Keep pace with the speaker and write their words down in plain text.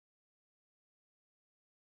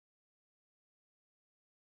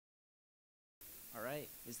right.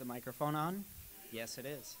 Is the microphone on? Yes, it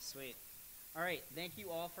is. Sweet. All right. Thank you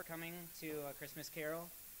all for coming to A Christmas Carol.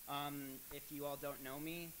 If you all don't know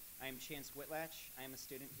me, I'm Chance Whitlatch. I am a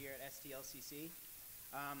student here at STLCC.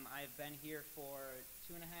 I've been here for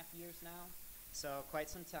 2.5 years now, so quite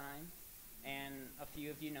some time. And a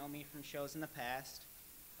few of you know me from shows in the past.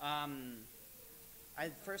 I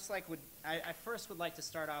first would like to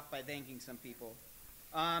start off by thanking some people.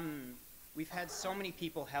 We've had so many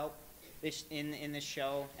people help in this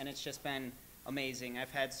show, and it's just been amazing.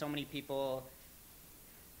 I've had so many people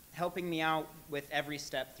helping me out with every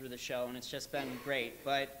step through the show, and it's just been great.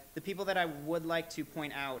 But the people that I would like to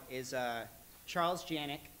point out is Charles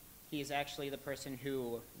Janik. He is actually the person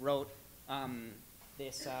who wrote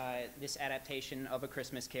this adaptation of A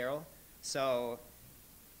Christmas Carol. So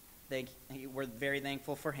we're very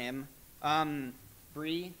thankful for him.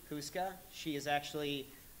 Bree Huska, she is actually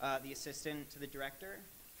the assistant to the director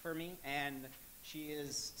for me, and she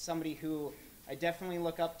is somebody who I definitely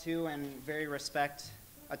look up to and very respect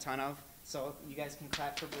a ton of. So you guys can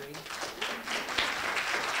clap for Bree.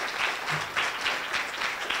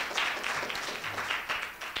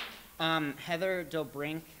 Heather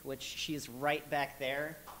Dobrink, which she's right back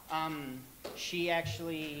there. She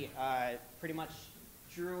actually pretty much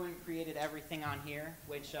drew and created everything on here,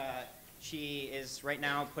 which she is right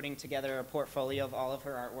now putting together a portfolio of all of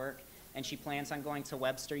her artwork, and she plans on going to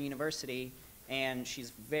Webster University, and she's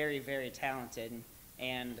very, very talented,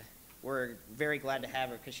 and we're very glad to have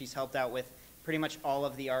her because she's helped out with pretty much all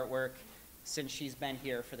of the artwork since she's been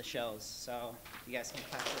here for the shows. So you guys can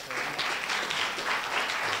clap for her.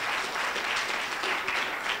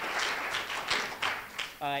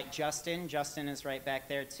 Justin is right back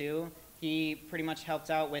there too. He pretty much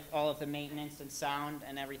helped out with all of the maintenance and sound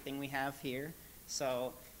and everything we have here.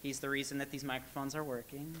 So he's the reason that these microphones are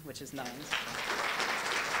working, which is nice.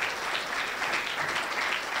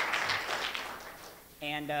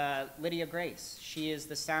 And Lydia Grace, she is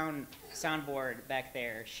the soundboard back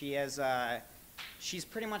there. She's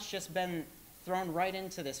pretty much just been thrown right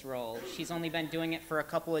into this role. She's only been doing it for a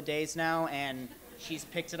couple of days now, and she's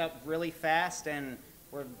picked it up really fast, and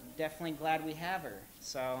we're definitely glad we have her.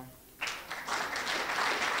 So.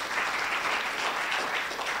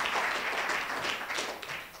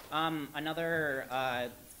 Another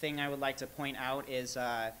thing I would like to point out is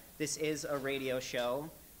this is a radio show,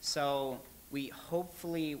 so we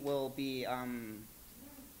hopefully will be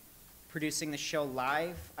producing the show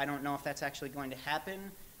live. I don't know if that's actually going to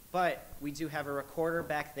happen, but we do have a recorder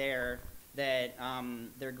back there that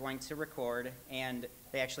they're going to record, and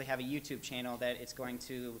they actually have a YouTube channel that it's going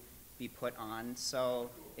to be put on. So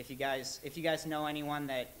if you guys know anyone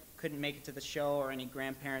that couldn't make it to the show, or any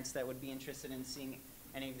grandparents that would be interested in seeing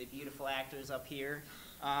any of the beautiful actors up here,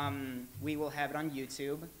 we will have it on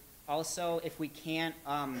YouTube. Also, if we can't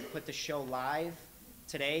put the show live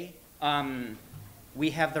today, we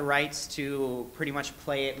have the rights to pretty much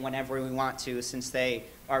play it whenever we want to, since they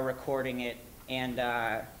are recording it, and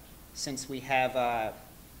since we have...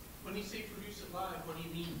 When you say produce it live, what do you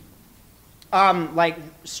mean? Like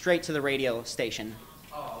straight to the radio station.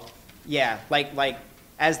 Oh. Yeah, like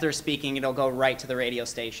as they're speaking, it'll go right to the radio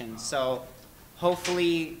station. So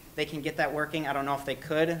hopefully they can get that working. I don't know if they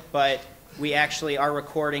could, but we actually are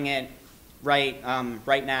recording it right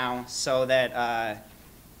now, so that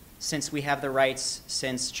since we have the rights,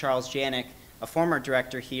 since Charles Janik, a former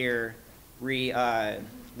director here,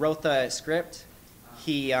 wrote the script,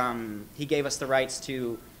 he gave us the rights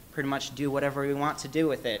to pretty much do whatever we want to do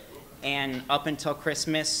with it. And up until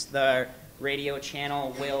Christmas, the radio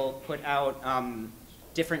channel will put out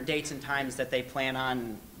different dates and times that they plan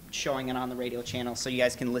on showing it on the radio channel, so you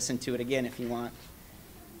guys can listen to it again if you want.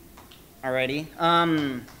 Alrighty.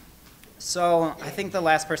 So I think the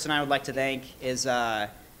last person I would like to thank is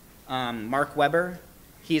Mark Weber.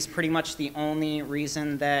 He is pretty much the only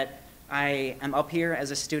reason that I am up here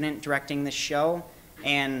as a student directing this show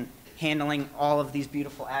and handling all of these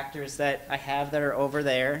beautiful actors that I have that are over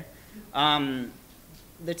there.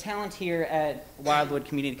 The talent here at Wildwood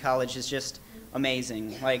Community College is just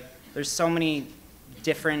amazing. Like, there's so many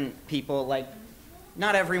different people. Like,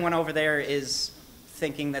 not everyone over there is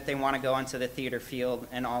thinking that they want to go into the theater field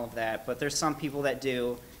and all of that, but there's some people that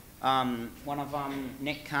do. One of them,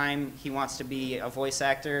 Nick Kime, he wants to be a voice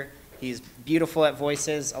actor. He's beautiful at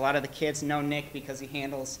voices. A lot of the kids know Nick because he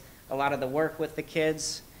handles a lot of the work with the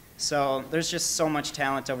kids. So there's just so much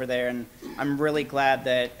talent over there, and I'm really glad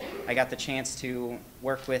that I got the chance to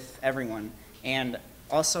work with everyone. And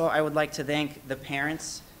also, I would like to thank the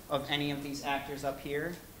parents of any of these actors up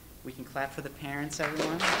here. We can clap for the parents,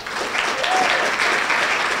 everyone.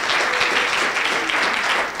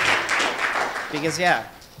 because yeah,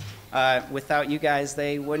 without you guys,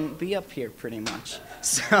 they wouldn't be up here pretty much.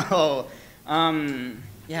 So,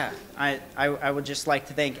 yeah, I would just like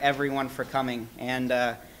to thank everyone for coming, and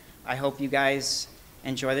I hope you guys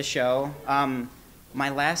enjoy the show. My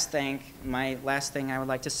last thing I would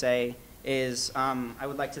like to say is I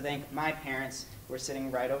would like to thank my parents, who are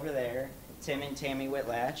sitting right over there, Tim and Tammy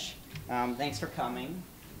Whitlatch. Thanks for coming.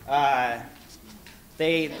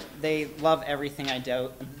 They love everything I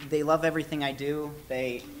do. They love everything I do.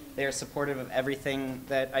 They are supportive of everything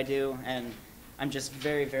that I do, and I'm just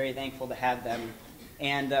very, very thankful to have them.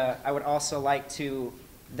 And I would also like to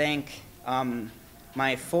thank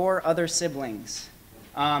my 4 other siblings.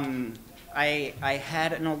 I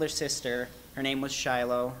had an older sister. Her name was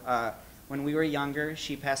Shiloh. When we were younger,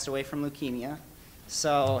 she passed away from leukemia.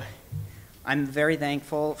 So I'm very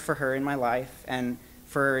thankful for her in my life and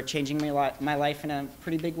for changing my life in a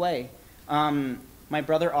pretty big way. My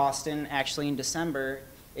brother Austin, actually in December,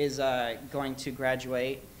 is going to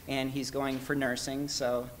graduate, and he's going for nursing,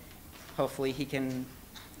 so hopefully he can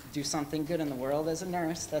do something good in the world as a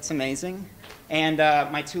nurse. That's amazing. And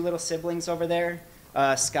my 2 little siblings over there,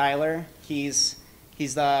 Skylar, he's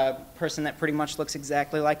the person that pretty much looks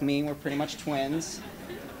exactly like me. We're pretty much twins.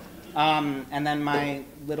 And then my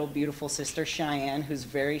little beautiful sister Cheyenne, who's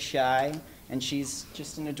very shy, and she's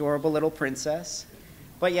just an adorable little princess.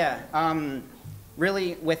 But yeah,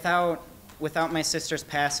 really, without my sister's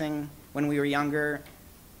passing when we were younger,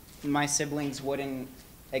 my siblings wouldn't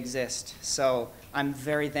exist. So I'm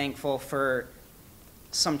very thankful for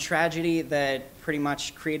some tragedy that pretty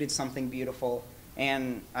much created something beautiful.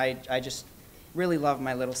 And I just really love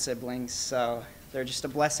my little siblings, so they're just a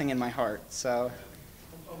blessing in my heart. So.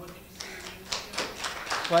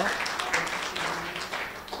 What?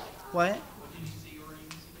 What?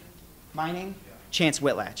 My name? Chance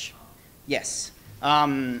Whitlatch. Yes.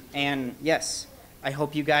 And yes, I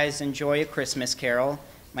hope you guys enjoy A Christmas Carol.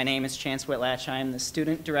 My name is Chance Whitlatch. I am the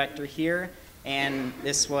student director here, and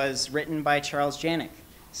this was written by Charles Janik.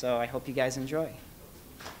 So I hope you guys enjoy.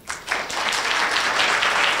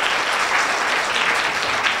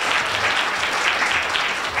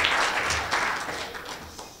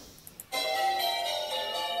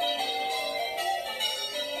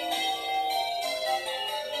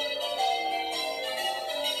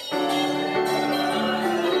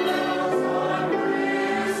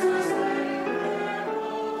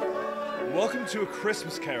 Welcome to A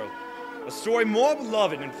Christmas Carol, a story more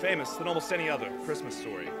beloved and famous than almost any other Christmas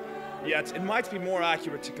story. Yet, it might be more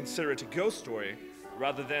accurate to consider it a ghost story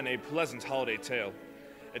rather than a pleasant holiday tale.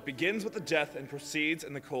 It begins with the death and proceeds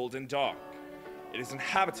in the cold and dark. It is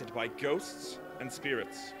inhabited by ghosts and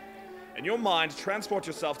spirits. In your mind, transport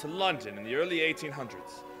yourself to London in the early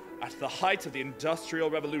 1800s, at the height of the Industrial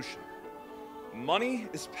Revolution. Money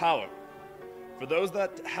is power. For those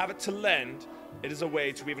that have it to lend, it is a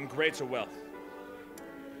way to even greater wealth.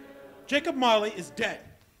 Jacob Marley is dead.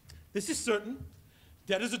 This is certain.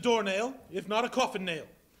 Dead as a doornail, if not a coffin nail.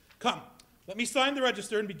 Come, let me sign the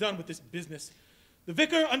register and be done with this business. The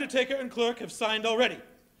vicar, undertaker, and clerk have signed already.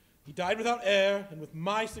 He died without heir, and with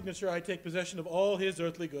my signature I take possession of all his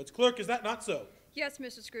earthly goods. Clerk, is that not so? Yes,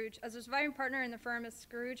 Mr. Scrooge. As a surviving partner in the firm of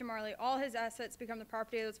Scrooge and Marley, all his assets become the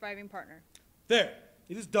property of the surviving partner. There,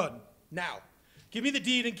 it is done. Now, give me the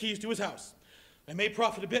deed and keys to his house. I may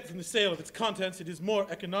profit a bit from the sale of its contents. It is more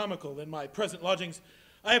economical than my present lodgings.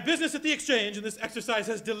 I have business at the exchange, and this exercise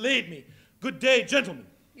has delayed me. Good day, gentlemen.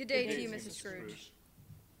 Good day to you, Mrs. Scrooge.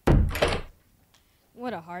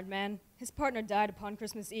 What a hard man. His partner died upon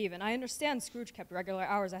Christmas Eve, and I understand Scrooge kept regular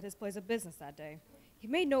hours at his place of business that day. He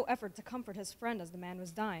made no effort to comfort his friend as the man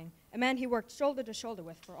was dying, a man he worked shoulder to shoulder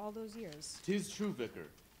with for all those years. 'Tis true, Vicar.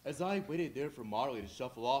 As I waited there for Marley to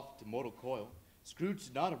shuffle off to mortal coil, Scrooge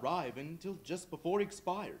did not arrive until just before he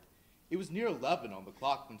expired. It was near 11 on the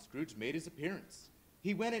clock when Scrooge made his appearance.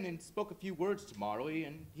 He went in and spoke a few words to Marley,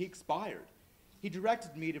 and he expired. He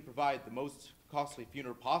directed me to provide the most costly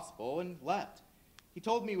funeral possible and left. He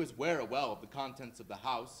told me he was aware well of the contents of the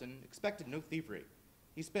house and expected no thievery.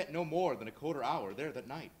 He spent no more than a quarter hour there that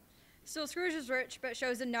night. Still, Scrooge is rich, but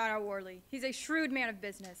shows it not outwardly. He's a shrewd man of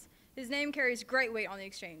business. His name carries great weight on the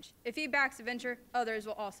exchange. If he backs a venture, others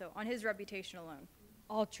will also, on his reputation alone.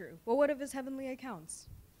 All true. But what of his heavenly accounts?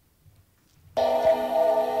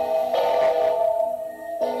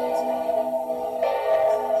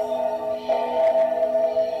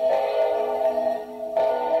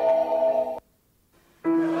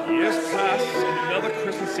 Years pass, and another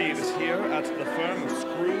Christmas Eve is here at the firm of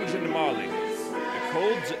Scrooge and Marley. The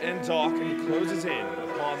cold and dark closes in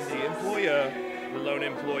upon the employer, the lone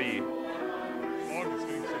employee. Fog is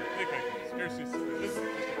getting so thick I can Scarcely see this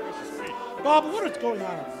across the street. Bob, what is going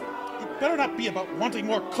on? It better not be about wanting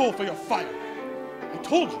more coal for your fire. I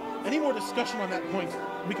told you, any more discussion on that point,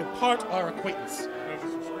 we can part our acquaintance. No,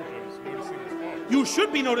 Mr. Scrooge, I was noticing the fog. You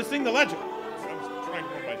should be noticing the ledger. I was trying to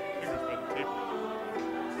run my fingers by the paper.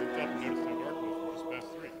 I looked up and noticed how dark it was just past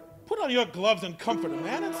 3. Put on your gloves and comforter,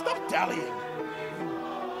 man, and stop dallying.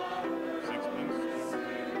 6 months.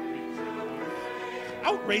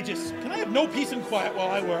 Outrageous. Can I have no peace and quiet while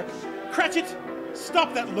I work? Cratchit,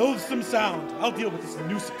 stop that loathsome sound. I'll deal with this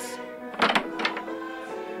nuisance.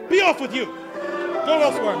 Be off with you. Go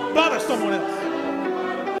elsewhere and bother someone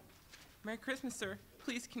else. Merry Christmas, sir.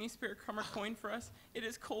 Please, can you spare a crumb or coin for us? It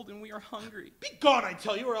is cold and we are hungry. Be gone, I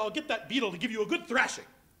tell you, or I'll get that beetle to give you a good thrashing.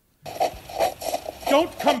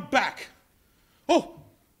 Don't come back. Oh,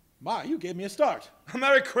 my, you gave me a start.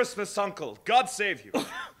 Merry Christmas, Uncle. God save you.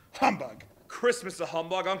 Humbug. Christmas a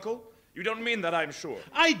humbug, Uncle? You don't mean that, I'm sure.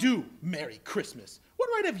 I do. Merry Christmas. What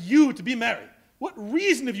right have you to be merry? What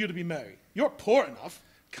reason have you to be merry? You're poor enough.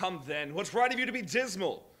 Come then, what right have you to be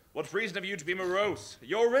dismal? What reason have you to be morose?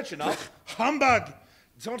 You're rich enough. Humbug.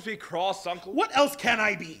 Don't be cross, Uncle. What else can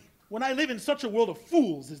I be? When I live in such a world of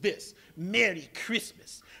fools as this. Merry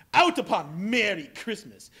Christmas. Out upon Merry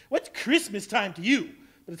Christmas. What's Christmas time to you?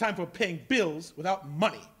 But a time for paying bills without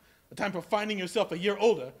money. A time for finding yourself a year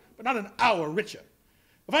older, but not an hour richer.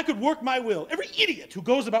 If I could work my will, every idiot who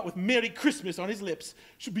goes about with Merry Christmas on his lips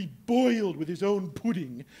should be boiled with his own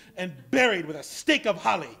pudding and buried with a stake of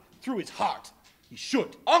holly through his heart. He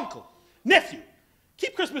should. Uncle! Nephew,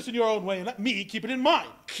 keep Christmas in your own way and let me keep it in mine.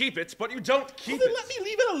 Keep it, but you don't keep Well, then it. let me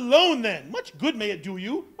leave it alone then. Much good may it do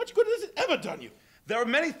you. Much good has it ever done you. There are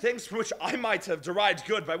many things from which I might have derived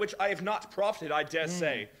good, by which I have not profited, I dare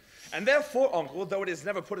say. And therefore, Uncle, though it has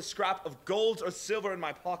never put a scrap of gold or silver in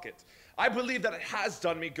my pocket, I believe that it has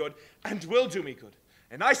done me good and will do me good.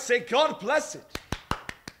 And I say, God bless it.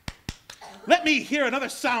 Let me hear another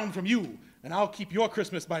sound from you, and I'll keep your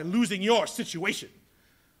Christmas by losing your situation.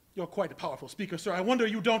 You're quite a powerful speaker, sir. I wonder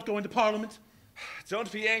you don't go into Parliament.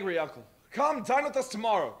 Don't be angry, Uncle. Come, dine with us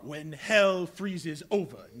tomorrow. When hell freezes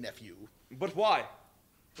over, nephew. But why?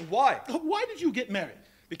 Why? Why did you get married?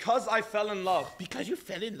 Because I fell in love. Because you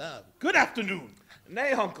fell in love. Good afternoon.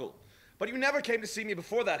 Nay, Uncle. But you never came to see me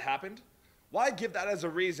before that happened. Why give that as a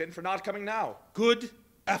reason for not coming now? Good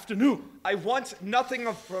afternoon. I want nothing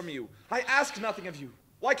from you. I ask nothing of you.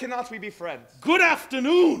 Why cannot we be friends? Good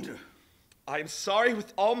afternoon. I am sorry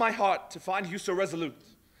with all my heart to find you so resolute.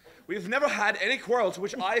 We have never had any quarrel to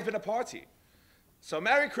which I have been a party. So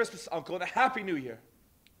Merry Christmas, Uncle, and a Happy New Year.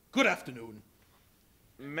 Good afternoon.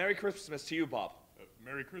 Merry Christmas to you, Bob.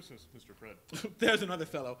 Merry Christmas, Mr. Fred. There's another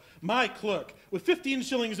fellow, my clerk, with 15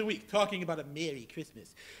 shillings a week, talking about a Merry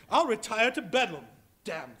Christmas. I'll retire to Bedlam.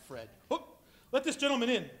 Damn Fred. Oh, let this gentleman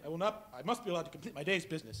in. I must be allowed to complete my day's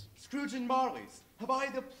business. Scrooge and Marley's. Have I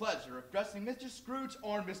the pleasure of addressing Mr. Scrooge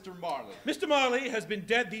or Mr. Marley? Mr. Marley has been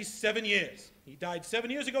dead these 7 years. He died 7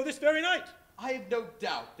 years ago this very night. I have no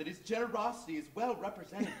doubt that his generosity is well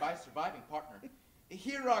represented by a surviving partner.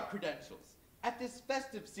 Here are credentials. At this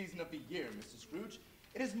festive season of the year, Mr. Scrooge,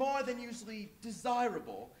 it is more than usually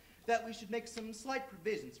desirable that we should make some slight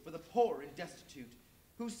provisions for the poor and destitute,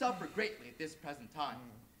 who suffer greatly at this present time.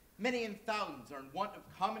 Many and thousands are in want of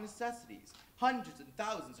common necessities. Hundreds and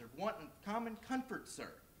thousands are in want of common comfort, sir.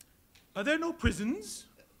 Are there no prisons?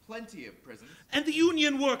 Plenty of prisons. And the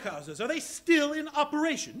union workhouses, are they still in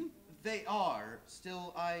operation? They are.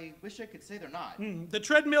 Still, I wish I could say they're not. The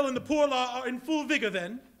treadmill and the poor law are in full vigor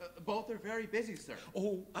then? Both are very busy, sir.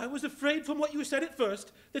 Oh, I was afraid from what you said at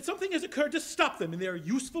first that something has occurred to stop them in their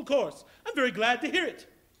useful course. I'm very glad to hear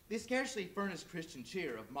it. They scarcely furnish Christian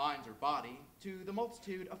cheer of mind or body. To the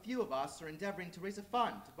multitude, a few of us are endeavoring to raise a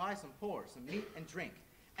fund to buy some poor some meat and drink,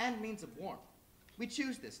 and means of warmth. We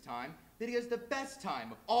choose this time because it is the best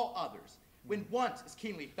time of all others, when want is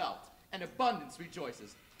keenly felt, and abundance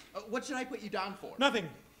rejoices. What should I put you down for? Nothing.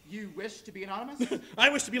 You wish to be anonymous? I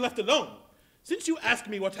wish to be left alone. Since you ask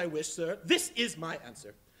me what I wish, sir, this is my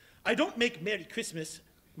answer. I don't make Merry Christmas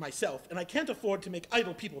myself, and I can't afford to make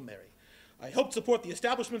idle people merry. I hope to support the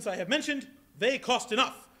establishments I have mentioned. They cost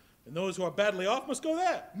enough, and those who are badly off must go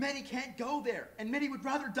there. Many can't go there, and many would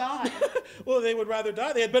rather die. Well, they would rather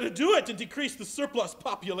die. They had better do it and decrease the surplus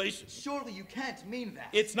population. Surely you can't mean that.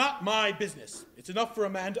 It's not my business. It's enough for a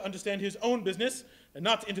man to understand his own business and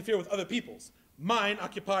not to interfere with other people's. Mine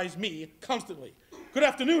occupies me constantly. Good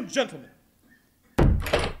afternoon, gentlemen.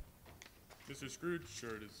 Mr. Scrooge,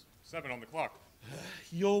 sure, it is 7 on the clock.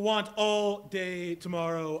 You'll want all day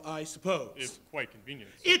tomorrow, I suppose. It's quite convenient.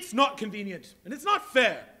 It's not convenient, and it's not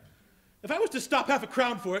fair. If I was to stop half a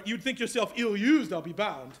crown for it, you'd think yourself ill-used, I'll be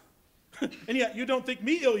bound. And yet you don't think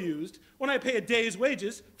me ill-used when I pay a day's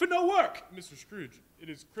wages for no work. Mr. Scrooge, it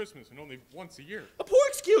is Christmas and only once a year. A poor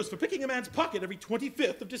excuse for picking a man's pocket every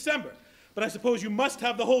 25th of December. But I suppose you must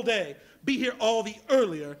have the whole day. Be here all the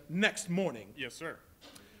earlier next morning. Yes, sir.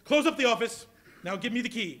 Close up the office. Now give me the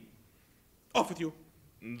key. Off with you.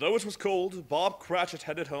 Though it was cold, Bob Cratchit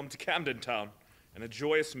headed home to Camden Town in a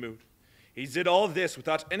joyous mood. He did all this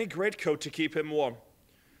without any greatcoat to keep him warm.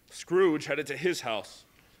 Scrooge headed to his house.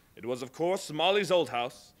 It was, of course, Molly's old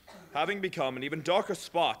house, having become an even darker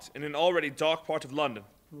spot in an already dark part of London.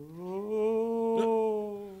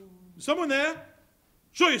 Someone there?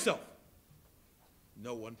 Show yourself.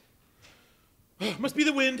 No one. Must be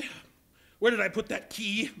the wind. Where did I put that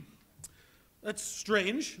key? That's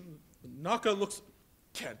strange. The knocker looks...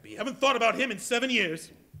 Can't be. Haven't thought about him in 7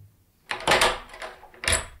 years.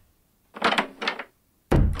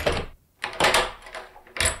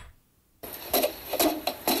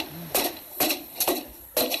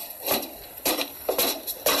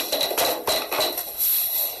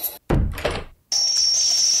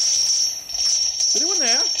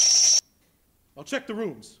 I'll check the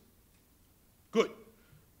rooms. Good.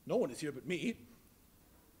 No one is here but me.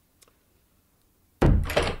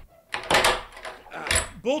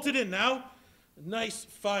 Bolted in now. A nice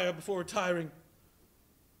fire before retiring.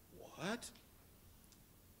 What?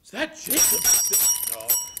 Is that Jacob? No,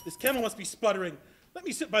 this candle must be sputtering. Let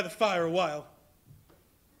me sit by the fire a while.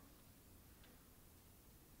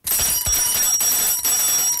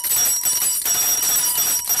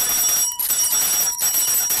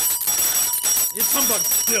 It's humbug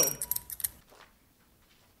still.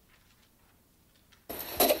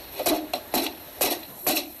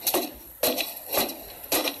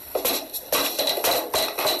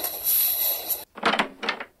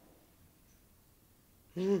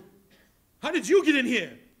 How did you get in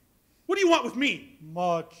here? What do you want with me?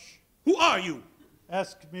 Much. Who are you?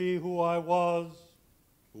 Ask me who I was.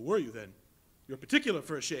 Who were you then? You're particular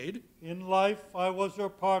for a shade. In life, I was your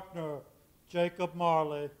partner, Jacob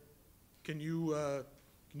Marley. Can you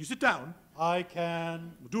sit down? I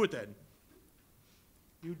can. Well, do it then.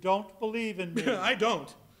 You don't believe in me. I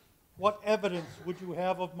don't. What evidence would you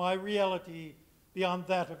have of my reality beyond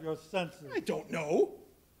that of your senses? I don't know.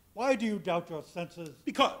 Why do you doubt your senses?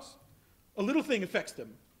 Because a little thing affects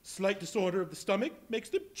them. Slight disorder of the stomach makes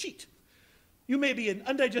them cheat. You may be an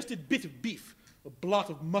undigested bit of beef, a blot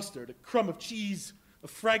of mustard, a crumb of cheese, a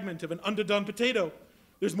fragment of an underdone potato.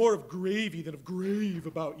 There's more of gravy than of grave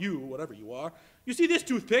about you, whatever you are. You see this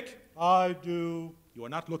toothpick? I do. You are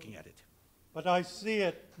not looking at it. But I see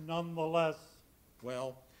it nonetheless.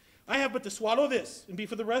 Well, I have but to swallow this and be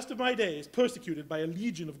for the rest of my days persecuted by a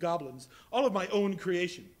legion of goblins, all of my own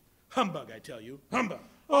creation. Humbug, I tell you. Humbug.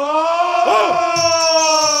 Oh!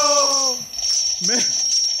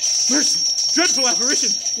 Mercy. Dreadful apparition.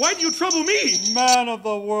 Why do you trouble me? Man of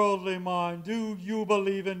the worldly mind, do you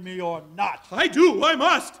believe in me or not? I do. I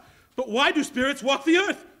must. But why do spirits walk the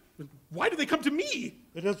earth? Why do they come to me?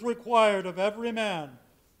 It is required of every man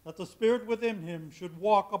that the spirit within him should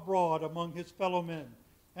walk abroad among his fellow men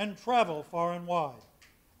and travel far and wide.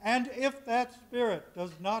 And if that spirit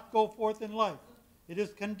does not go forth in life, it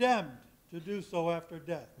is condemned to do so after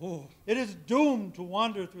death. Oh. It is doomed to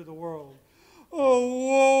wander through the world. Oh,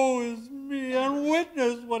 woe is me, and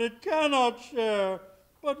witness what it cannot share,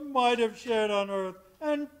 but might have shared on earth,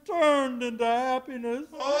 and turned into happiness.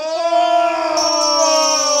 Oh!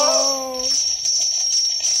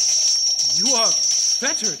 You are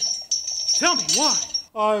fettered. Tell me why.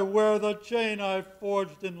 I wear the chain I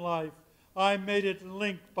forged in life. I made it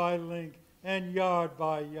link by link, and yard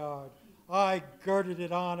by yard. I girded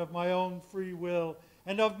it on of my own free will,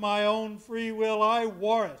 and of my own free will I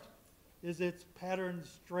wore it. Is its pattern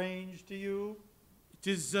strange to you? It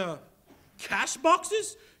is, cash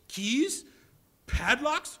boxes, keys,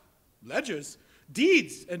 padlocks, ledgers,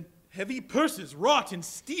 deeds, and heavy purses wrought in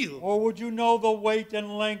steel. Or would you know the weight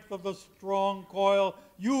and length of the strong coil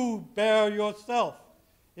you bear yourself?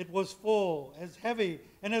 It was full, as heavy,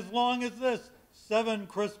 and as long as this, 7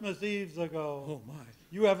 Christmas Eves ago. Oh, my.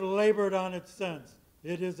 You have labored on it since.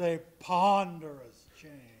 It is a ponderous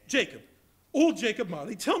chain. Jacob, old Jacob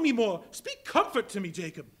Marley, tell me more. Speak comfort to me,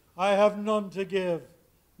 Jacob. I have none to give.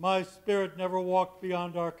 My spirit never walked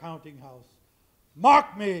beyond our counting house.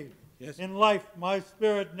 Mark me! Yes. In life, my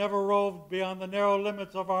spirit never roved beyond the narrow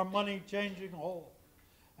limits of our money-changing hole.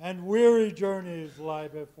 And weary journeys lie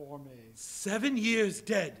before me. 7 years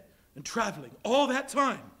dead and traveling all that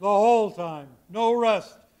time. The whole time. No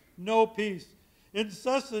rest, no peace.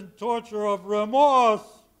 Incessant torture of remorse.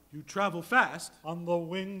 You travel fast. On the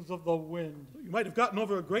wings of the wind. You might have gotten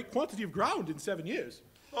over a great quantity of ground in 7 years.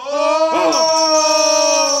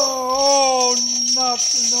 Oh, not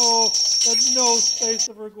to know that no space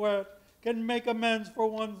of regret can make amends for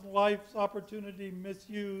one's life's opportunity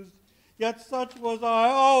misused. Yet such was I,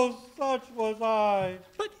 oh, such was I.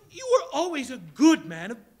 But you were always a good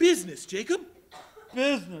man of business, Jacob.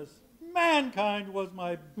 Business. Mankind was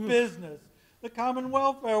my business. The common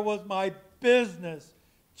welfare was my business.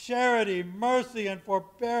 Charity, mercy, and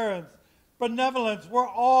forbearance, benevolence were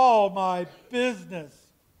all my business.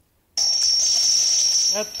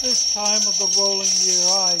 At this time of the rolling year,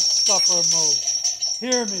 I suffer most.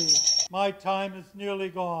 Hear me, my time is nearly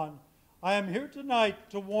gone. I am here tonight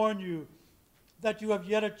to warn you that you have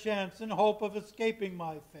yet a chance and hope of escaping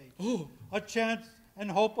my fate. Oh. A chance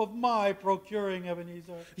and hope of my procuring,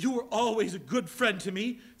 Ebenezer. You were always a good friend to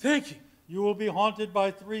me. Thank you. You will be haunted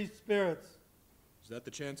by 3 spirits. Is that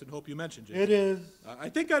the chance and hope you mentioned, Jacob? It is. I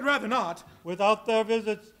think I'd rather not. Without their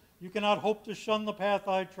visits, you cannot hope to shun the path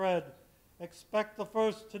I tread. Expect the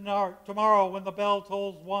first tomorrow when the bell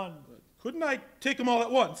tolls 1. Couldn't I take them all at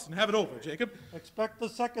once and have it over, Jacob? Expect the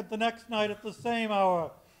second the next night at the same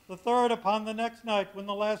hour. The third upon the next night when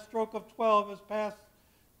the last stroke of 12 is past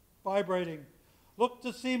vibrating. Look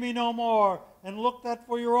to see me no more, and look that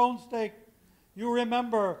for your own sake you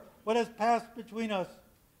remember what has passed between us.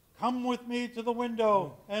 Come with me to the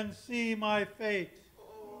window and see my fate.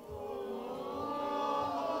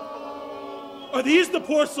 Are these the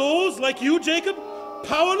poor souls like you, Jacob?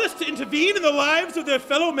 Powerless to intervene in the lives of their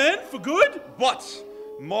fellow men for good? But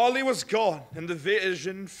Marley was gone, and the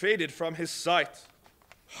vision faded from his sight.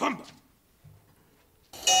 Humbug!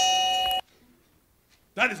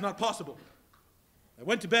 That is not possible. I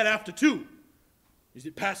went to bed after 2. Is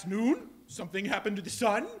it past noon? Something happened to the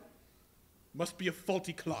sun? Must be a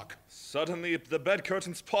faulty clock. Suddenly the bed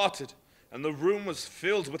curtains parted, and the room was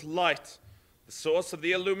filled with light. The source of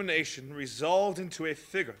the illumination resolved into a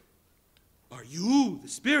figure. Are you the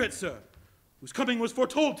spirit, sir, whose coming was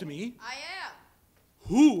foretold to me? I am.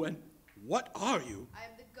 Who and what are you? I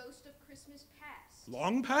am the ghost of Christmas past.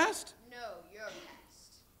 Long past? No, your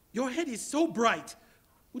past. Your head is so bright.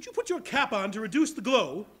 Would you put your cap on to reduce the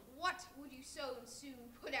glow? What would you so soon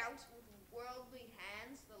put out with worldly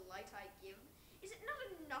hands the light I give? Is it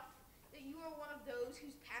not enough that you are one of those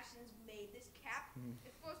whose passions made this cap and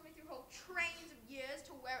forced me through whole trains of years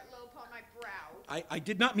to wear it low upon my brow? I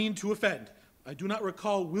did not mean to offend. I do not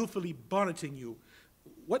recall willfully bonneting you.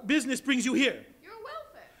 What business brings you here? Your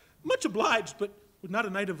welfare. Much obliged, but would not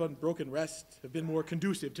a night of unbroken rest have been more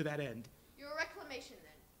conducive to that end? Your reclamation,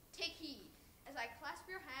 then. Take heed. As I clasp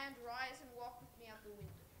your hand, rise and walk with me out the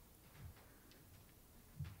window.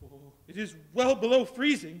 Oh, it is well below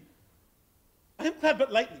freezing. I am clad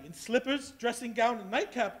but lightly in slippers, dressing gown, and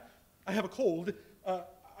nightcap. I have a cold. I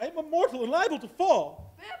am a mortal and liable to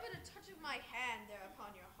fall. Bear but a touch of my hand there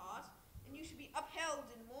upon your heart, and you should be upheld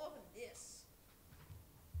in more than this.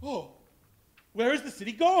 Oh, where is the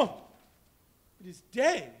city gone? It is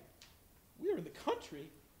day. We are in the country.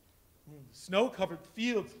 Snow-covered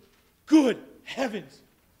fields. Good heavens!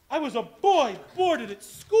 I was a boy boarded at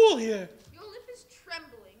school here. Your lip is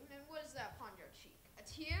trembling, and what is that upon your cheek? A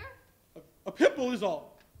tear? A pimple is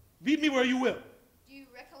all. Lead me where you will. Do you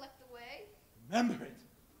recollect the way? Remember it.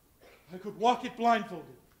 I could walk it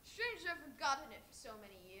blindfolded. Strange to have forgotten it for so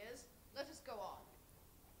many years. Let us go on.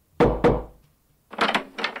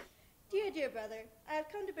 Dear brother, I have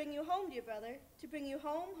come to bring you home, dear brother. To bring you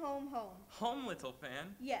home, home, home. Home, little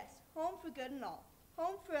fan. Yes, home for good and all.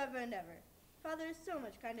 Home forever and ever. Father is so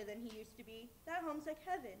much kinder than he used to be. That home's like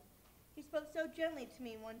heaven. He spoke so gently to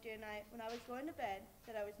me one dear night when I was going to bed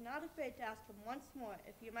that I was not afraid to ask him once more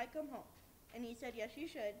if you might come home. And he said, yes, you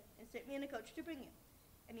should, and sent me in a coach to bring you.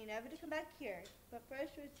 And you never to come back here, but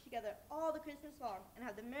first we were together all the Christmas long and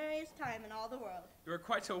have the merriest time in all the world. You are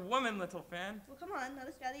quite a woman, little fan. Well, come on, let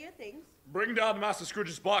us gather your things. Bring down Master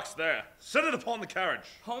Scrooge's box there. Set it upon the carriage.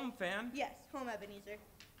 Home, fan. Yes, home, Ebenezer.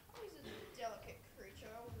 Oh, he's a delicate creature,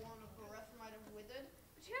 one a breath might have withered,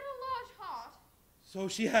 but she had a large heart. So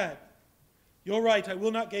she had. You're right, I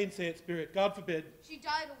will not gainsay it, Spirit. God forbid. She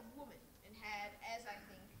died a woman and had, as I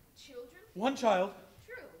think, children. One child.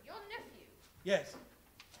 True, your nephew. Yes.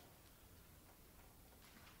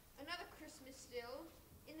 Another Christmas still,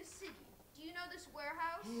 in the city. Do you know this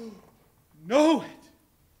warehouse? Know it.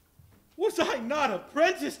 Was I not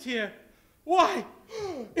apprenticed here? Why,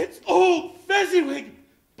 it's old Fezziwig.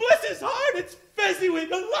 Bless his heart, it's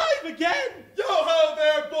Fezziwig alive again. Yo-ho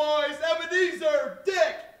there, boys! Ebenezer!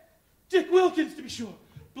 Dick! Dick Wilkins, to be sure.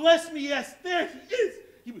 Bless me, yes, there he is.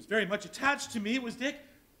 He was very much attached to me, was Dick.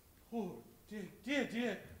 Poor Dick, dear,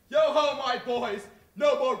 dear. Yo-ho, my boys!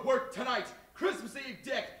 No more work tonight. Christmas Eve,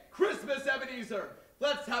 Dick. Christmas, Ebenezer.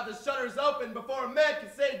 Let's have the shutters open before a man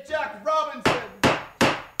can say Jack Robinson.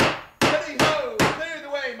 Hitty-ho, clear the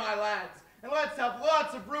way, my lads, and let's have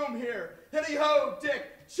lots of room here. Hitty-ho,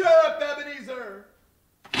 Dick, cheer up, Ebenezer.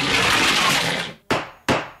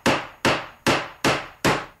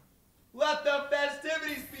 Let the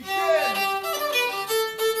festivities begin.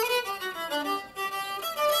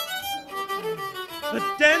 The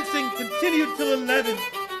dancing continued till 11.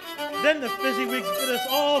 Then the fezziwigs bid us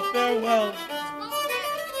all farewell.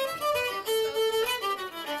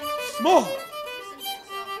 Small!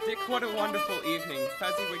 Dick, what a wonderful evening.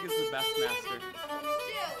 Fezziwig is the best master.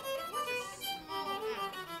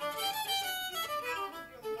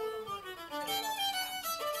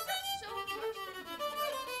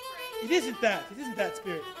 It isn't that,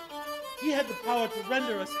 Spirit. He had the power to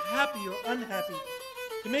render us happy or unhappy,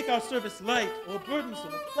 to make our service light or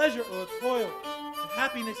burdensome, a pleasure or a toil. The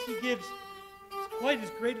happiness he gives is quite as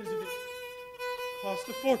great as if it cost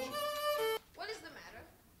a fortune. What is the matter?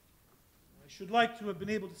 I should like to have been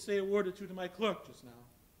able to say a word or two to my clerk just now.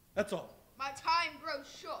 That's all. My time grows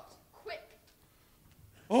short. Quick.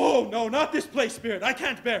 Oh, no, not this place, Spirit. I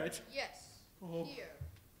can't bear it. Yes. Oh. Here.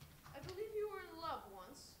 I believe you were in love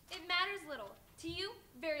once. It matters little. To you,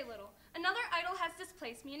 very little. Another idol has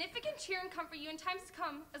displaced me, and if it can cheer and comfort you in times to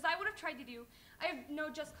come, as I would have tried to do, I have no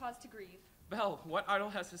just cause to grieve. Belle, what idol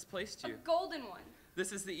has displaced you? A golden one.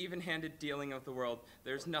 This is the even-handed dealing of the world.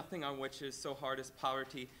 There's nothing on which it is so hard as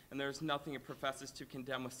poverty, and there is nothing it professes to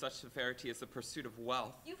condemn with such severity as the pursuit of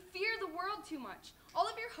wealth. You fear the world too much. All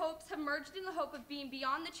of your hopes have merged in the hope of being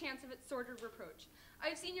beyond the chance of its sordid reproach. I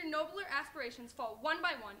have seen your nobler aspirations fall one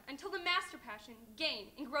by one until the master passion, gain,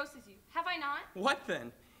 engrosses you. Have I not? What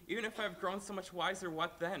then? Even if I've grown so much wiser,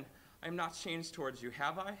 what then? I am not changed towards you,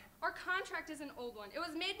 have I? Our contract is an old one. It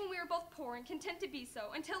was made when we were both poor and content to be so,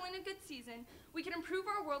 until in a good season, we could improve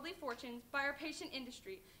our worldly fortunes by our patient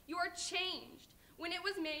industry. You are changed. When it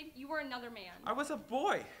was made, you were another man. I was a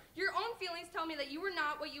boy. Your own feelings tell me that you were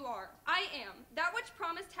not what you are. I am. That which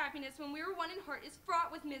promised happiness when we were one in heart is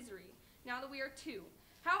fraught with misery, now that we are two.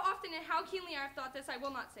 How often and how keenly I have thought this, I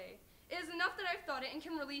will not say. It is enough that I've thought it and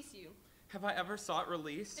can release you. Have I ever sought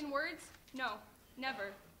release? In words? No,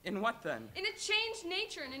 never. In what then? In a changed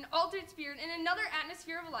nature, in an altered spirit, in another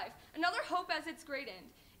atmosphere of life, another hope as its great end.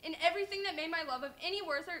 In everything that made my love of any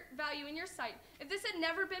worth or value in your sight. If this had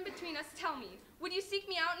never been between us, tell me, would you seek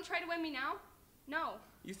me out and try to win me now? No.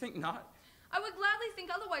 You think not? I would gladly think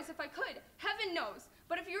otherwise if I could. Heaven knows.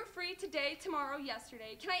 But if you're free today, tomorrow,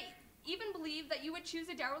 yesterday, can I even believe that you would choose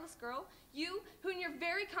a dowerless girl? You, who in your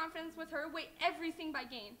very confidence with her, weigh everything by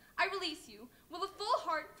gain. I release you, with a full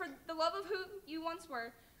heart for the love of who you once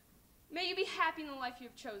were. May you be happy in the life you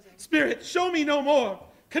have chosen. Spirit, show me no more.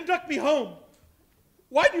 Conduct me home.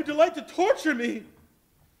 Why do you delight to torture me?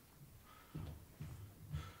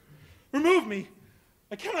 Remove me.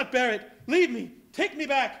 I cannot bear it. Leave me. Take me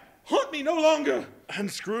back. Haunt me no longer.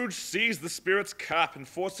 And Scrooge seized the spirit's cap and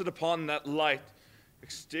forced it upon that light,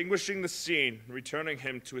 extinguishing the scene and returning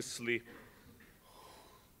him to his sleep.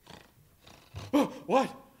 Oh,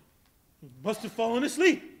 what? He must have fallen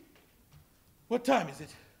asleep. What time is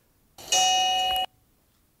it?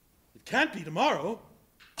 It can't be tomorrow.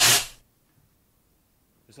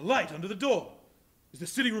 There's a light under the door. Is the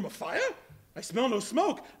sitting room afire? I smell no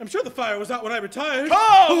smoke. I'm sure the fire was out when I retired.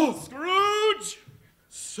 Come, Scrooge!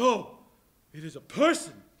 So, it is a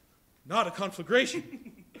person, not a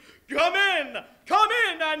conflagration. Come in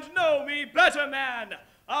and know me better, man.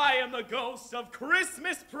 I am the ghost of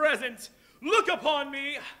Christmas present. Look upon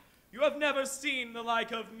me. You have never seen the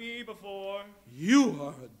like of me before. You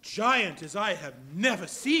are a giant as I have never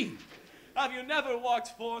seen. Have you never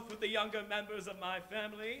walked forth with the younger members of my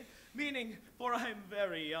family? Meaning, for I am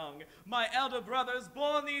very young, my elder brothers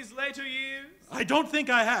born these later years? I don't think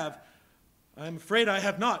I have. I'm afraid I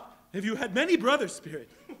have not. Have you had many brothers, Spirit?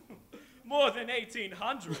 More than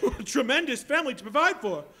 1,800. A tremendous family to provide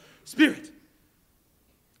for. Spirit,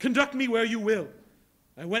 conduct me where you will.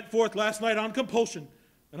 I went forth last night on compulsion,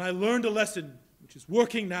 and I learned a lesson which is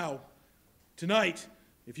working now. Tonight,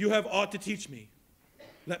 if you have aught to teach me,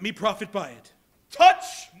 let me profit by it.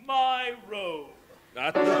 Touch my robe.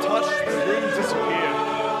 At the touch, the room disappeared.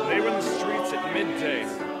 They were in the streets at midday,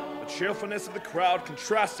 the cheerfulness of the crowd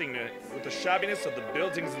contrasting it with the shabbiness of the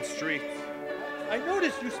buildings and streets. I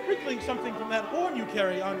noticed you sprinkling something from that horn you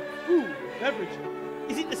carry on food and beverage.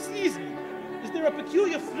 Is it a seasoning? Is there a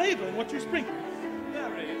peculiar flavor in what you sprinkle?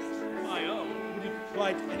 There is my own. Would it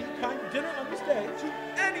provide any kind of dinner on this day? To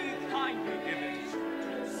any kindly given.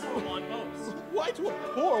 One most. Why to a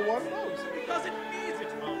poor one most? Because it needs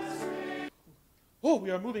it most. Oh,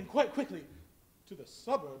 we are moving quite quickly to the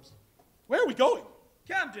suburbs. Where are we going?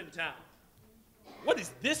 Camden Town. What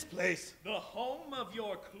is this place? The home of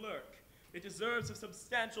your clerk. It deserves a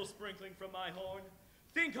substantial sprinkling from my horn.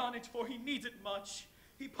 Think on it, for he needs it much.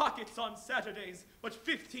 He pockets on Saturdays but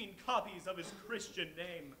 15 copies of his Christian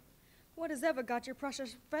name. What has ever got your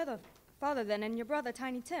precious father then and your brother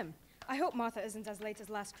Tiny Tim? I hope Martha isn't as late as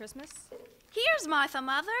last Christmas. Here's Martha,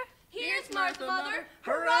 Mother. Here's Martha, Mother.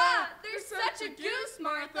 Hurrah! There's such a goose,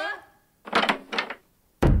 Martha.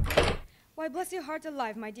 Why, bless your heart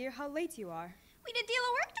alive, my dear, how late you are. We did a deal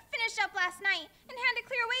of work to finish up last night and had to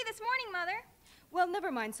clear away this morning, Mother. Well,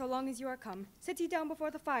 never mind, so long as you are come. Sit ye down before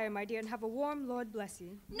the fire, my dear, and have a warm Lord bless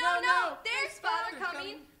you. No, no, there's Father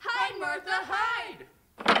coming. Hide, Martha, hide.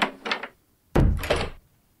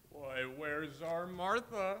 Why, where's our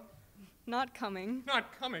Martha? Not coming.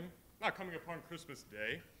 Not coming. Not coming upon Christmas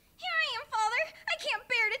Day. Here I am, Father. I can't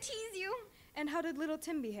bear to tease you. And how did little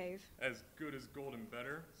Tim behave? As good as gold and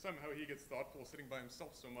better. Somehow he gets thoughtful sitting by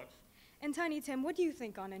himself so much. And Tiny Tim, what do you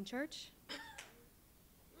think on in church?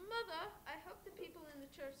 Mother, I hope the people in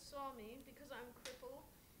the church saw me because I'm crippled,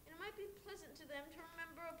 and it might be pleasant to them to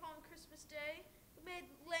remember upon Christmas Day who made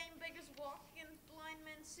lame beggars walk and blind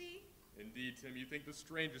men see. Indeed, Tim, you think the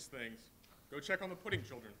strangest things. Go check on the pudding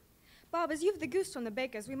children. Bob, as you've the goose from the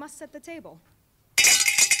baker's, we must set the table.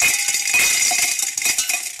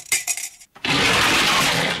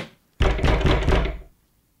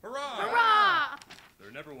 Hurrah! Hurrah!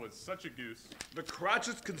 There never was such a goose. The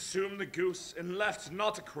Cratchits consumed the goose and left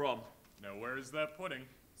not a crumb. Now where is that pudding?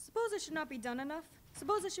 Suppose it should not be done enough.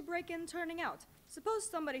 Suppose it should break in turning out. Suppose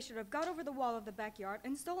somebody should have got over the wall of the backyard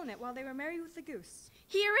and stolen it while they were merry with the goose.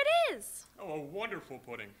 Here it is. Oh, a wonderful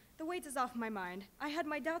pudding. The weight is off my mind. I had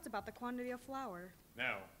my doubts about the quantity of flour.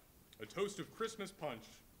 Now, a toast of Christmas punch.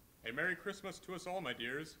 A Merry Christmas to us all, my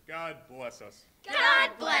dears. God bless us.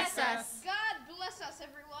 God bless us. God bless us,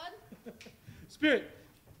 everyone. Spirit,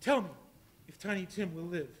 tell me if Tiny Tim will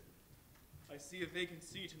live. I see a vacant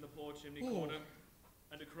seat in the poor chimney corner,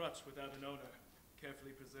 and a crutch without an owner,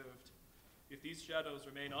 carefully preserved. If these shadows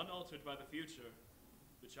remain unaltered by the future,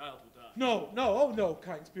 the child will die. No, oh no,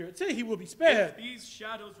 kind spirit. Say he will be spared. If these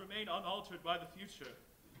shadows remain unaltered by the future,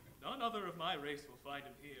 none other of my race will find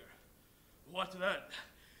him here. What then?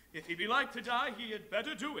 If he be like to die, he had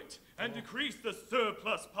better do it, and decrease the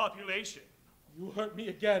surplus population. You hurt me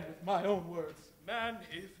again with my own words. Man,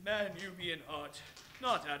 if man you be in heart,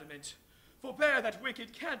 not adamant, forbear that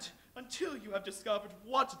wicked cant until you have discovered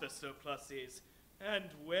what the surplus is,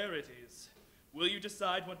 and where it is. Will you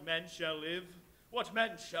decide what men shall live, what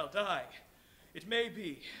men shall die? It may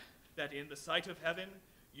be that in the sight of heaven,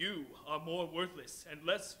 you are more worthless and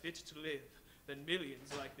less fit to live than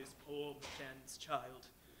millions like this poor McCann's child.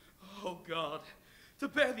 Oh God, to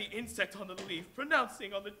bear the insect on the leaf,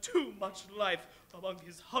 pronouncing on the too much life among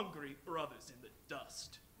his hungry brothers in the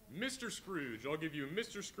dust. Mr. Scrooge, I'll give you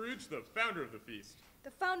Mr. Scrooge, the founder of the feast.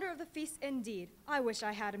 The founder of the feast, indeed. I wish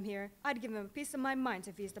I had him here. I'd give him a piece of my mind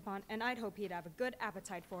to feast upon, and I'd hope he'd have a good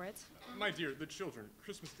appetite for it. My dear, the children,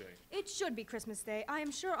 Christmas Day. It should be Christmas Day, I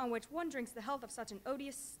am sure, on which one drinks the health of such an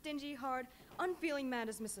odious, stingy, hard, unfeeling man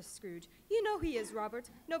as Mr. Scrooge. You know he is, Robert.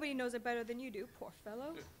 Nobody knows it better than you do, poor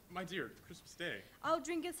fellow. My dear, Christmas Day. I'll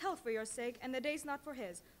drink his health for your sake, and the day's not for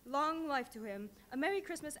his. Long life to him. A Merry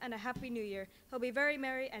Christmas and a Happy New Year. He'll be very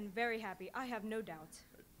merry and very happy, I have no doubt.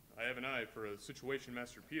 I have an eye for a situation,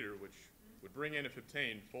 Master Peter, which would bring in, if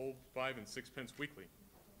obtained, full 5 and 6 pence weekly.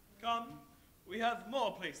 Come, we have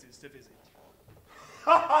more places to visit.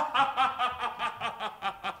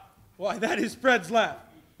 Why, that is Fred's laugh.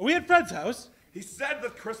 Are we at Fred's house? He said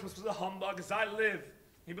that Christmas was a humbug as I live.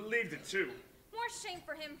 He believed it too. More shame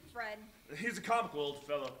for him, Fred. He's a comical old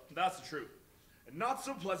fellow, that's the truth. And not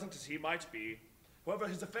so pleasant as he might be. However,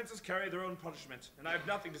 his offenses carry their own punishment, and I have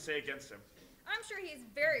nothing to say against him. I'm sure he is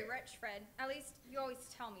very rich, Fred. At least, you always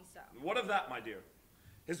tell me so. What of that, my dear?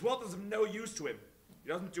 His wealth is of no use to him. He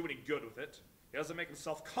doesn't do any good with it. He doesn't make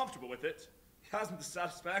himself comfortable with it. He hasn't the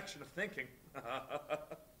satisfaction of thinking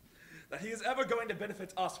that he is ever going to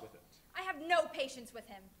benefit us with it. I have no patience with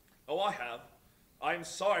him. Oh, I have. I am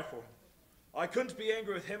sorry for him. I couldn't be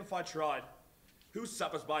angry with him if I tried. Who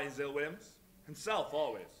suffers by his ill whims? Himself,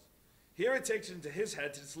 always. Here it takes it into his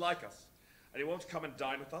head to dislike us, and he won't come and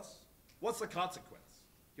dine with us. What's the consequence?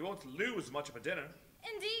 He won't lose much of a dinner.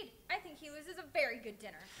 Indeed, I think he loses a very good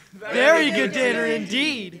dinner. Very good dinner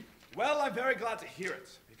indeed. Well, I'm very glad to hear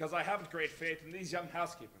it, because I haven't great faith in these young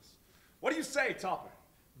housekeepers. What do you say, Topper?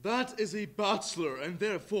 That is a bachelor, and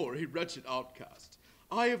therefore a wretched outcast.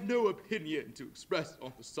 I have no opinion to express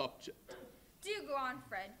on the subject. Do go on,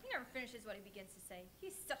 Fred. He never finishes what he begins to say.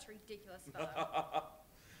 He's such a ridiculous fellow.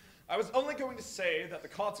 I was only going to say that the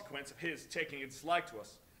consequence of his taking a dislike to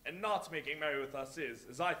us and not making merry with us is,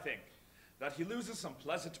 as I think, that he loses some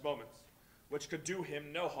pleasant moments, which could do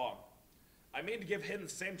him no harm. I mean to give him the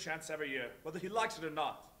same chance every year, whether he likes it or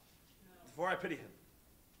not, for I pity him.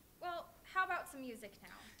 Well, how about some music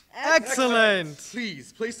now? Excellent!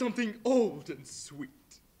 Please, play something old and sweet.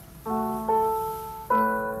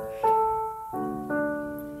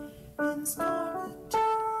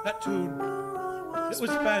 That tune, it was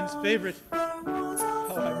Fan's favorite.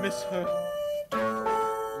 How I miss her.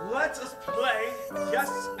 Let us play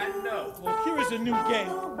yes and no. Well, here is a new game.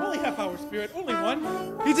 Only half-hour, Spirit, only one.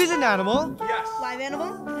 Is it an animal? Yes. Live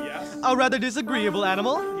animal? Yes. A rather disagreeable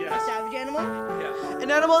animal? Yes. Savage animal? Yes. An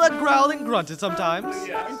animal that growled and grunted sometimes?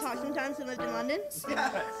 Yes. And talked sometimes and lived in London?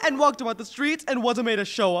 Yes. And walked about the streets and wasn't made a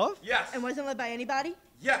show of? Yes. And wasn't led by anybody?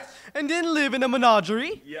 Yes. And didn't live in a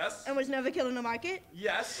menagerie? Yes. And was never killed in a market?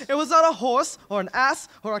 Yes. It was not a horse, or an ass,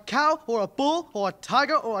 or a cow, or a bull, or a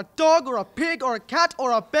tiger, or a dog, or a pig, or a cat,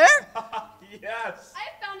 or a bear? Yes.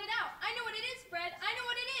 I found it out. I know what it is, Fred. I know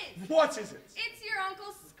what it is. What is it? It's your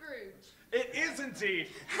Uncle Scrooge. It is indeed.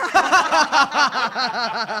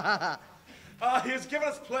 He has given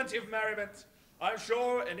us plenty of merriment, I'm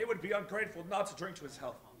sure, and it would be ungrateful not to drink to his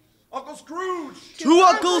health. Uncle Scrooge! To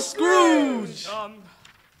Uncle Scrooge!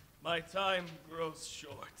 My time grows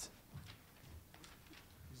short.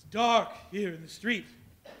 It's dark here in the street.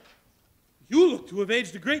 You look to have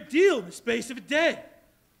aged a great deal in the space of a day.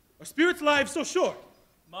 Are spirits' lives so short?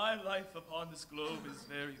 My life upon this globe is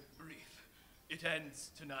very brief. It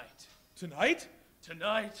ends tonight. Tonight?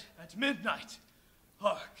 Tonight at midnight.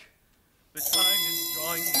 Hark, the time is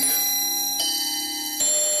drawing near.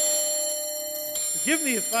 Forgive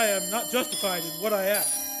me if I am not justified in what I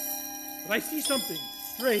ask, but I see something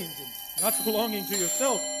strange and not belonging to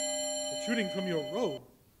yourself protruding from your robe.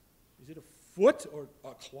 Is it a foot or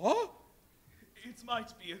a claw? It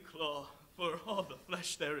might be a claw, for all the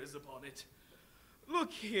flesh there is upon it.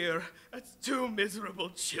 Look here at two miserable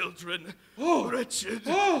children. Wretched,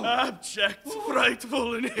 abject,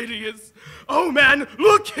 frightful, and hideous. Oh, man,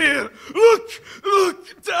 look here!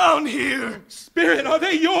 Look down here! Spirit, are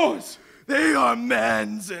they yours? They are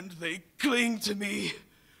man's, and they cling to me.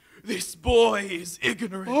 This boy is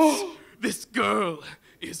ignorance. This girl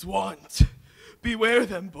is want. Beware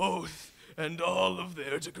them both, and all of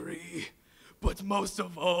their degree. But most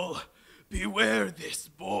of all, beware this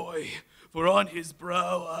boy, for on his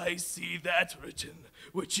brow I see that written,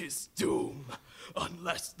 which is doom,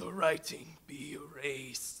 unless the writing be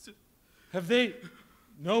erased. Have they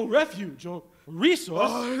no refuge or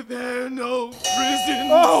resource? Are there no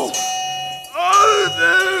prisons? Are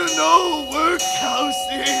there no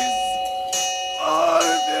workhouses? Are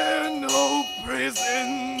there no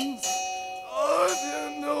prisons? Are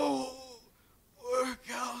there no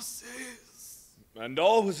workhouses? And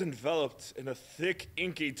all was enveloped in a thick,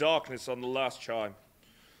 inky darkness on the last chime.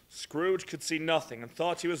 Scrooge could see nothing and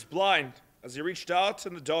thought he was blind. As he reached out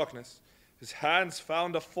in the darkness, his hands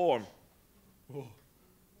found a form. Oh,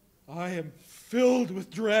 I am filled with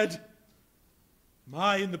dread. Am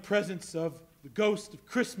I in the presence of the ghost of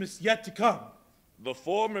Christmas yet to come? The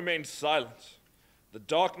form remained silent. The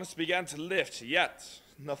darkness began to lift, yet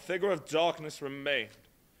the figure of darkness remained.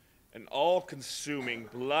 An all-consuming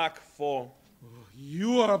black form.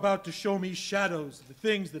 You are about to show me shadows of the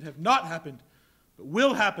things that have not happened, but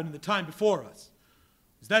will happen in the time before us.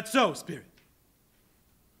 Is that so, Spirit?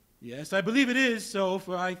 Yes, I believe it is so,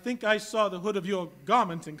 for I think I saw the hood of your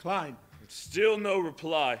garment incline. Still no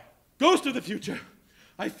reply. Ghost of the future,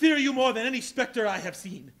 I fear you more than any specter I have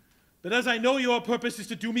seen. But as I know your purpose is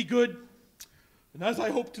to do me good, and as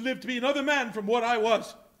I hope to live to be another man from what I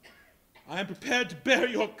was, I am prepared to bear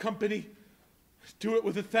your company. Do it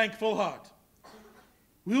with a thankful heart.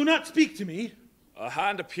 Will you not speak to me? A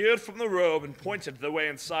hand appeared from the robe and pointed the way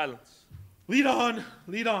in silence. Lead on,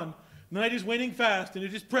 lead on. The night is waning fast, and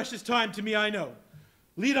it is precious time to me, I know.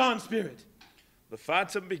 Lead on, Spirit. The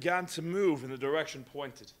phantom began to move in the direction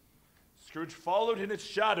pointed. Scrooge followed in its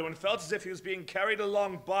shadow and felt as if he was being carried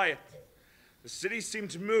along by it. The city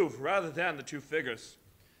seemed to move rather than the two figures.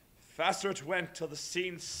 Faster it went till the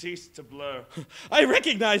scene ceased to blur. I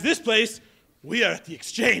recognize this place. We are at the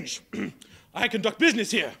exchange. I conduct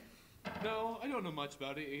business here. No, I don't know much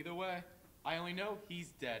about it either way. I only know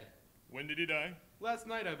he's dead. When did he die? Last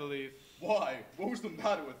night, I believe. Why? What was the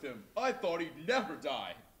matter with him? I thought he'd never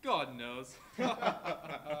die. God knows.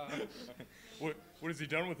 What has he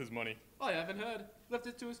done with his money? I haven't heard. Left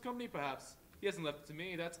it to his company, perhaps. He hasn't left it to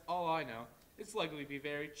me, that's all I know. It's likely to be a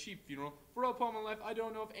very cheap funeral. For all upon my life, I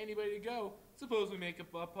don't know of anybody to go. Suppose we make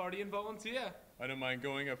up a party and volunteer. I don't mind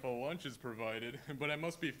going if a lunch is provided, but I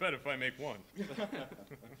must be fed if I make one.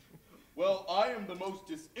 Well, I am the most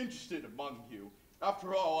disinterested among you.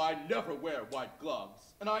 After all, I never wear white gloves,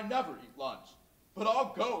 and I never eat lunch. But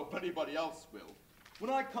I'll go if anybody else will. When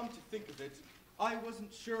I come to think of it, I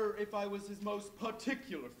wasn't sure if I was his most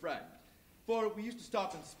particular friend, for we used to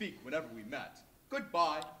stop and speak whenever we met.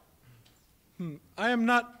 Goodbye. I am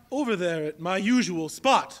not over there at my usual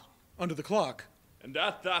spot, under the clock. And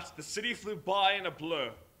at that, the city flew by in a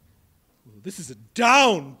blur. Well, this is a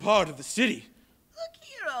down part of the city. Look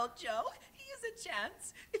here, old Joe. Here's a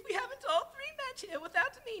chance. If we haven't all three met here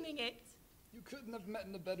without meaning it. You couldn't have met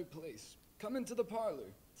in a better place. Come into the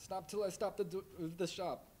parlor. Stop till I stop the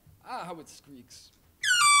shop. Ah, how it squeaks.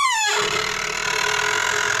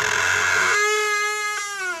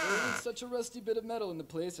 There ain't such a rusty bit of metal in the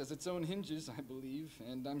place as its own hinges, I believe,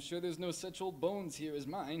 and I'm sure there's no such old bones here as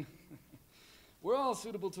mine. We're all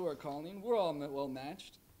suitable to our calling. We're all well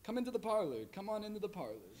matched. Come into the parlor. Come on into the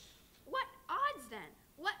parlor. What odds, then?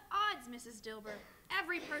 What odds, Mrs. Dilber?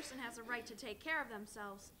 Every person has a right to take care of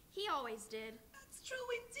themselves. He always did. That's true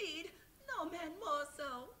indeed. No man more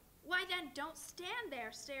so. Why then, don't stand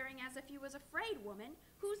there staring as if you was afraid, woman.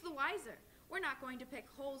 Who's the wiser? We're not going to pick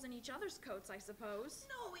holes in each other's coats, I suppose.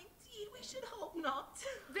 No, indeed, we should hope not.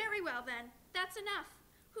 Very well, then. That's enough.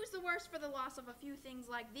 Who's the worse for the loss of a few things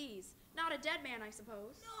like these? Not a dead man, I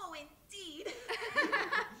suppose. No, indeed.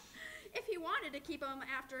 If he wanted to keep him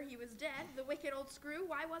after he was dead, the wicked old screw,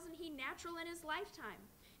 why wasn't he natural in his lifetime?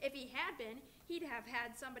 If he had been, he'd have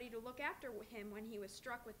had somebody to look after him when he was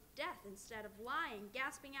struck with death instead of lying,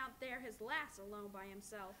 gasping out there his last alone by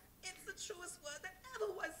himself. It's the truest word that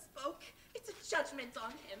ever was spoke. It's a judgment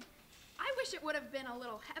on him. I wish it would have been a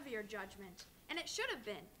little heavier judgment, and it should have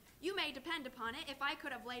been. You may depend upon it. If I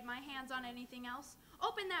could have laid my hands on anything else,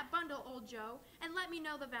 open that bundle, old Joe, and let me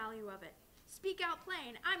know the value of it. Speak out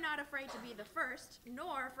plain. I'm not afraid to be the first,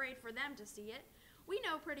 nor afraid for them to see it. We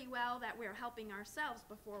know pretty well that we're helping ourselves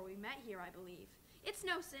before we met here, I believe. It's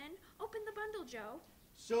no sin. Open the bundle, Joe.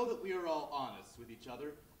 So that we are all honest with each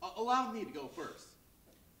other, allow me to go first.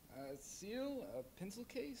 A seal, a pencil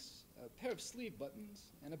case, a pair of sleeve buttons,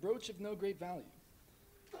 and a brooch of no great value.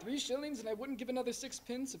 3 shillings, and I wouldn't give another 6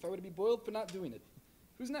 pence if I were to be boiled for not doing it.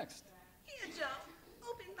 Who's next? Here, Joe.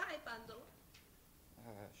 Open my bundle.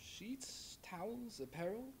 Sheets, towels,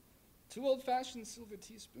 apparel, 2 old-fashioned silver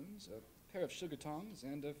teaspoons, a pair of sugar tongs,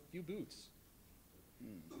 and a few boots.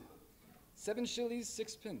 7 shillings,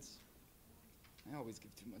 6 pence. I always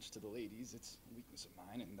give too much to the ladies. It's a weakness of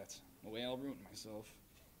mine, and that's the way I'll ruin myself.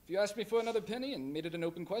 If you asked me for another penny and made it an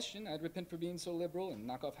open question, I'd repent for being so liberal and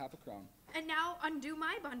knock off half a crown. And now undo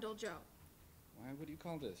my bundle, Joe. Why, what do you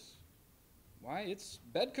call this? Why, it's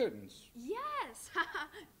bed curtains. Yes,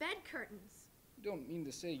 bed curtains. You don't mean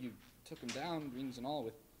to say you took him down, rings and all,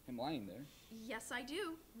 with him lying there. Yes, I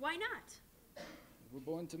do. Why not? You were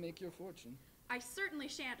born to make your fortune. I certainly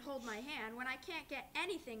shan't hold my hand when I can't get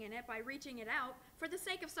anything in it by reaching it out. For the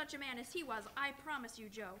sake of such a man as he was, I promise you,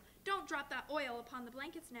 Joe, don't drop that oil upon the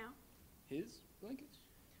blankets now. His blankets?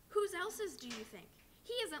 Whose else's, do you think?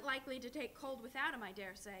 He isn't likely to take cold without him, I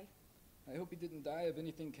dare say. I hope he didn't die of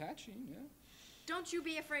anything catching, yeah? Don't you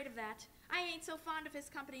be afraid of that. I ain't so fond of his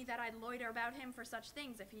company that I'd loiter about him for such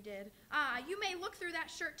things if he did. Ah, you may look through that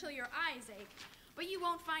shirt till your eyes ache, but you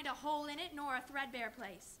won't find a hole in it nor a threadbare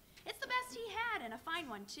place. It's the best he had, and a fine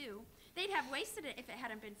one, too. They'd have wasted it if it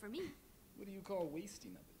hadn't been for me. What do you call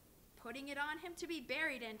wasting of it? Putting it on him to be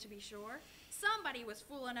buried in, to be sure. Somebody was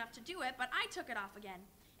fool enough to do it, but I took it off again.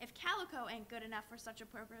 If calico ain't good enough for such a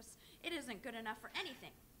purpose, it isn't good enough for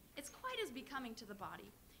anything. It's quite as becoming to the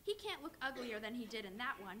body. He can't look uglier than he did in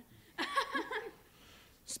that one.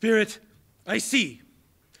 Spirit, I see.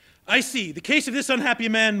 I see. The case of this unhappy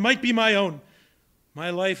man might be my own. My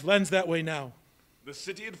life lends that way now. The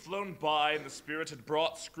city had flown by, and the spirit had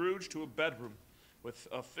brought Scrooge to a bedroom, with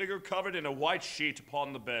a figure covered in a white sheet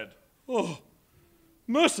upon the bed. Oh,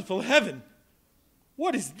 merciful heaven!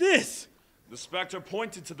 What is this? The specter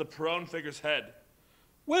pointed to the prone figure's head.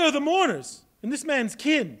 Where are the mourners and this man's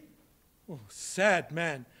kin? Oh, sad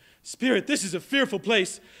man. Spirit, this is a fearful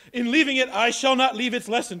place. In leaving it, I shall not leave its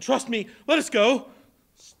lesson. Trust me. Let us go.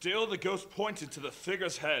 Still, the ghost pointed to the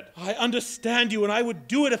figure's head. I understand you, and I would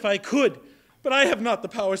do it if I could. But I have not the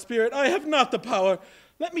power, Spirit. I have not the power.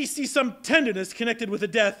 Let me see some tenderness connected with the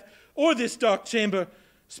death, or this dark chamber.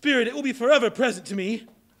 Spirit, it will be forever present to me.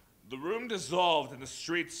 The room dissolved, and the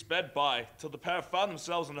street sped by, till the pair found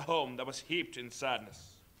themselves in a home that was heaped in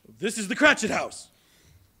sadness. This is the Cratchit house.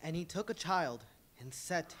 And he took a child, and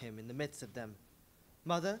set him in the midst of them.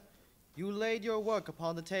 Mother, you laid your work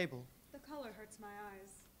upon the table. The color hurts my eyes.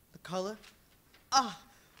 The color? Ah,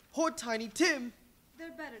 poor Tiny Tim.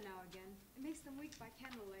 They're better now again. It makes them weak by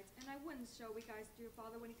candlelight, and I wouldn't show weak eyes to your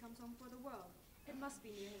father when he comes home for the world. It must be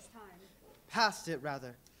near his time. Past it,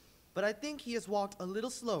 rather. But I think he has walked a little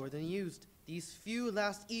slower than he used these few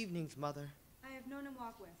last evenings, Mother. I have known him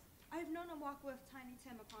walk with Tiny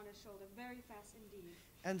Tim upon his shoulder, very fast indeed.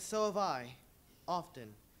 And so have I,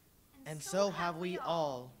 often. And so have we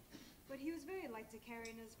all. But he was very light to carry,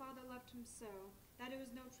 and his father loved him so, that it was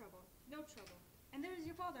no trouble. And there is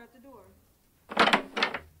your father at the door.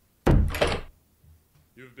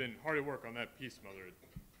 You've been hard at work on that piece, Mother. It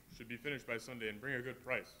should be finished by Sunday and bring a good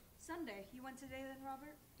price. Sunday? You went today then,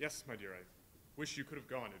 Robert? Yes, my dear, I wish you could have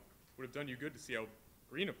gone. It would have done you good to see how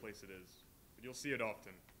green a place it is. But you'll see it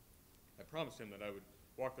often. I promised him that I would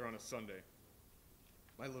walk there on a Sunday.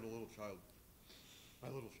 My little child. My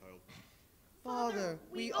little child. Father,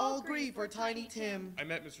 we all grieve for Tiny Tim. I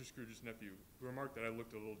met Mr. Scrooge's nephew, who remarked that I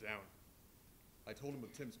looked a little down. I told him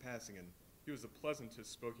of Tim's passing, and he was the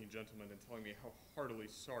pleasantest spoken gentleman in telling me how heartily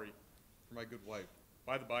sorry for my good wife.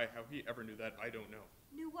 By the by, how he ever knew that, I don't know.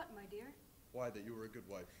 Knew what, my dear? Why, that you were a good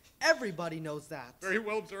wife. Everybody knows that. Very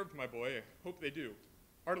well observed, my boy. I hope they do.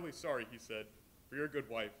 Heartily sorry, he said, for your good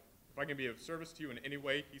wife. If I can be of service to you in any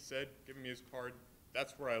way, he said, giving me his card,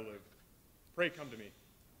 that's where I live. Pray come to me.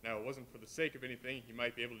 Now, it wasn't for the sake of anything he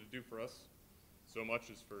might be able to do for us, so much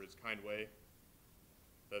as for his kind way,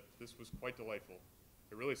 that this was quite delightful.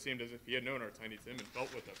 It really seemed as if he had known our Tiny Tim and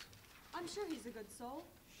felt with us. I'm sure he's a good soul.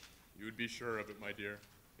 You would be sure of it, my dear.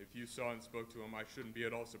 If you saw and spoke to him, I shouldn't be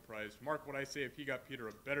at all surprised. Mark what I say, if he got Peter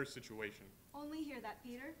a better situation. Only hear that,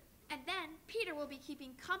 Peter. And then Peter will be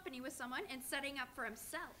keeping company with someone and setting up for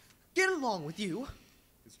himself. Get along with you.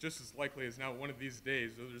 It's just as likely as not one of these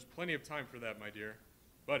days, though there's plenty of time for that, my dear.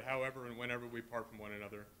 But however and whenever we part from one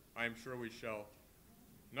another, I am sure we shall.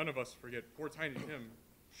 None of us forget poor Tiny Tim,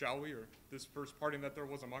 shall we, or this first parting that there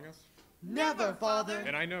was among us? Never, Father.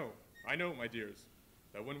 And I know, my dears,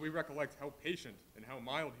 that when we recollect how patient and how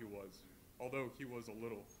mild he was, although he was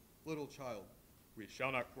a little child, we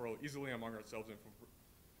shall not quarrel easily among ourselves and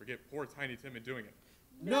forget poor Tiny Tim in doing it.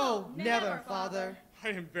 No, never, Father. I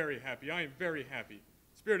am very happy.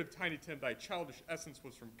 Spirit of Tiny Tim, thy childish essence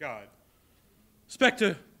was from God.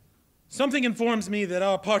 Spectre, something informs me that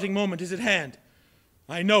our parting moment is at hand.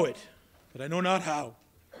 I know it, but I know not how.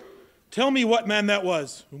 Tell me what man that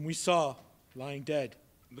was whom we saw lying dead.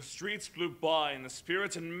 The streets flew by, and the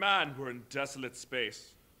spirit and man were in desolate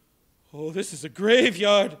space. Oh, this is a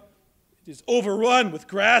graveyard. It is overrun with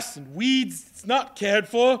grass and weeds. It's not cared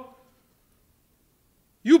for.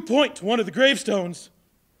 You point to one of the gravestones.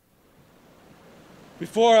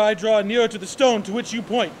 Before I draw nearer to the stone to which you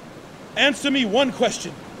point, answer me one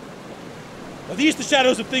question. Are these the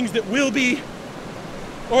shadows of things that will be,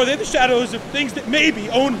 or are they the shadows of things that may be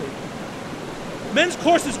only? Men's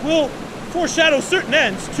courses will foreshadow certain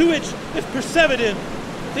ends, to which, if persevered in,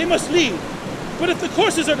 they must lead. But if the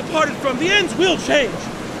courses are departed from, the ends will change.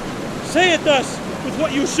 Say it thus, with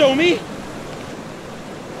what you show me.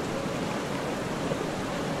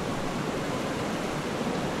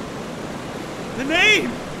 The name!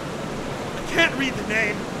 I can't read the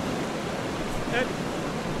name.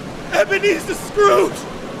 Ebenezer Scrooge!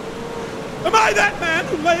 Am I that man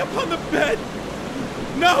who lay upon the bed?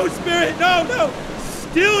 No, Spirit, no!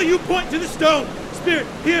 Still you point to the stone. Spirit,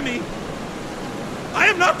 hear me. I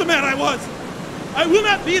am not the man I was. I will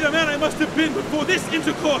not be the man I must have been before this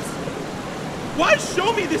intercourse. Why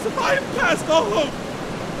show me this if I am past all hope?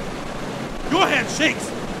 Your hand shakes.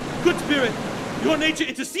 Good Spirit, your nature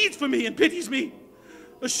intercedes for me and pities me.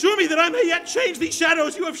 Assure me that I may yet change these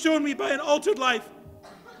shadows you have shown me by an altered life.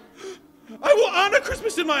 I will honor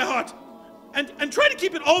Christmas in my heart and try to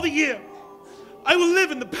keep it all the year. I will live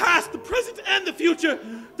in the past, the present, and the future.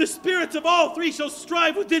 The spirits of all three shall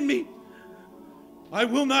strive within me. I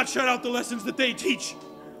will not shut out the lessons that they teach.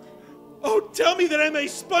 Oh, tell me that I may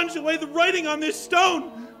sponge away the writing on this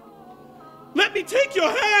stone. Let me take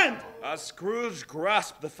your hand. As Scrooge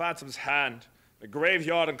grasped the phantom's hand, the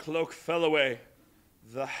graveyard and cloak fell away.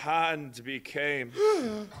 The hand became...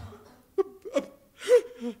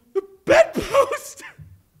 a bedpost!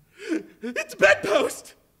 It's a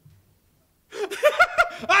bedpost!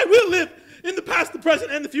 I will live in the past, the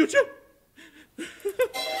present, and the future.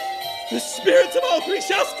 The spirits of all three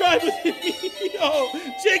shall strive within me. Oh,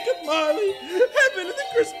 Jacob Marley, heaven in the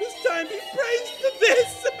Christmas time be praised for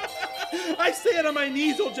this. I say it on my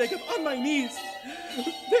knees, old Jacob, on my knees.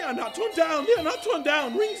 They are not torn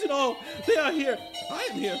down, rings and all. They are here. I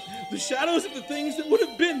am here. The shadows of the things that would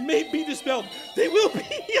have been may be dispelled. They will be.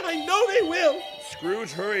 I know they will.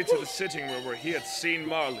 Scrooge hurried to the sitting room where he had seen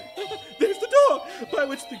Marley. There's the door by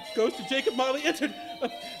which the ghost of Jacob Marley entered.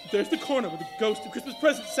 There's the corner where the ghost of Christmas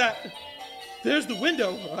present sat. There's the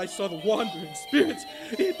window where I saw the wandering spirits.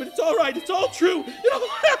 But it's all right. It's all true. It all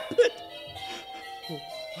happened. Oh,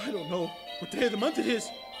 I don't know what day of the month it is.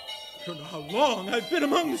 I don't know how long I've been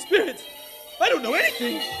among the spirits. I don't know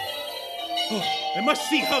anything. Oh, I must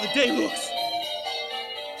see how the day looks.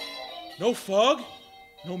 No fog,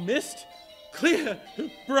 no mist, clear,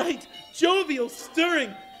 bright, jovial,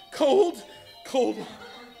 stirring, cold, cold,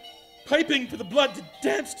 piping for the blood to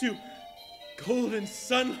dance to, golden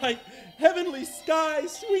sunlight, heavenly sky,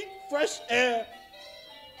 sweet fresh air,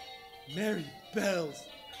 merry bells.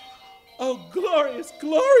 Oh, glorious,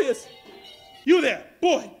 glorious! You there,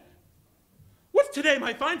 boy! What's today,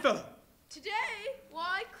 my fine fellow? Today?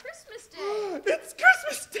 Why, Christmas Day. It's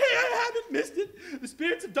Christmas Day! I haven't missed it! The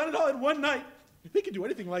spirits have done it all in one night. If they can do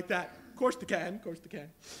anything like that, of course they can, of course they can.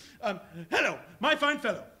 Hello, my fine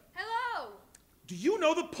fellow. Hello. Do you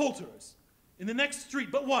know the Poulterers? In the next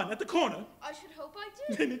street but one, at the corner? I should hope I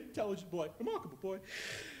do. An intelligent boy, remarkable boy.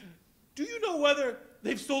 Do you know whether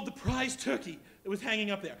they've sold the prize turkey that was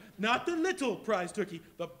hanging up there? Not the little prize turkey,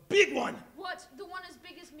 the big one. What, the one as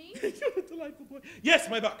big as me? You're a delightful boy. Yes,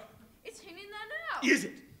 my buck. It's hanging there now. Is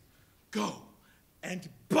it? Go and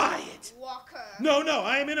buy it. Walker. No,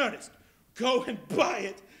 I am in earnest. Go and buy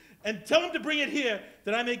it, and tell them to bring it here,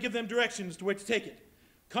 that I may give them directions to where to take it.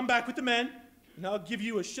 Come back with the man, and I'll give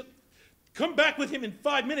you a Come back with him in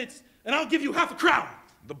 5 minutes, and I'll give you half a crown.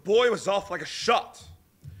 The boy was off like a shot.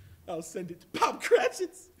 I'll send it to Bob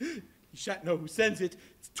Cratchit's. You shan't know who sends it.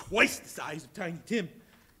 It's twice the size of Tiny Tim.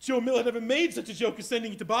 Joe Miller never made such a joke as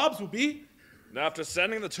sending it to Bob's will be. And after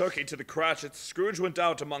sending the turkey to the Cratchits, Scrooge went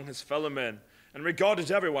out among his fellow men and regarded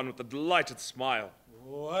everyone with a delighted smile.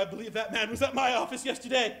 Oh, I believe that man was at my office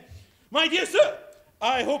yesterday. My dear sir,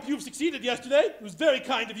 I hope you've succeeded yesterday. It was very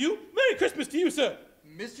kind of you. Merry Christmas to you, sir.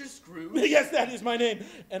 Mr. Scrooge? Yes, that is my name,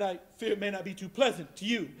 and I fear it may not be too pleasant to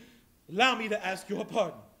you. Allow me to ask your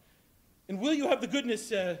pardon. And will you have the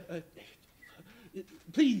goodness,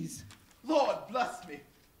 please? Lord bless me.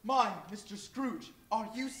 Mine, Mr. Scrooge. Are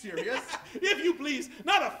you serious? If you please,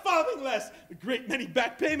 not a farthing less. A great many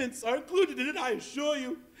back payments are included in it, I assure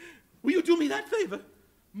you. Will you do me that favor?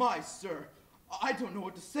 My sir, I don't know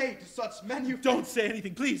what to say to such men. You don't say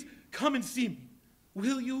anything, please. Come and see me.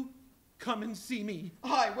 Will you come and see me?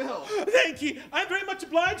 I will. Thank you. I'm very much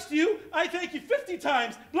obliged to you. I thank you 50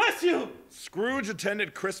 times. Bless you. Scrooge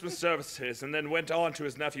attended Christmas services and then went on to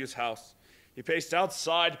his nephew's house. He paced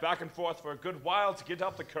outside, back and forth for a good while to get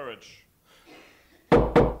up the courage.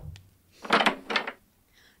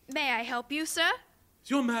 May I help you, sir? Is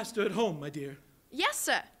your master at home, my dear? Yes,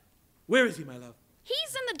 sir. Where is he, my love?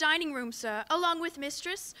 He's in the dining room, sir, along with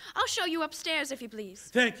mistress. I'll show you upstairs if you please.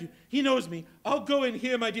 Thank you. He knows me. I'll go in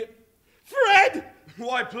here, my dear. Fred!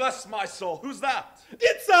 Why, bless my soul. Who's that?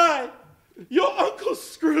 It's I, your Uncle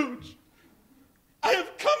Scrooge. I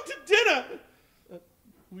have come to dinner.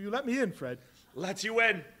 Will you let me in, Fred? Let you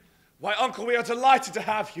in? Why, Uncle, we are delighted to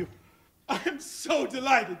have you. I am so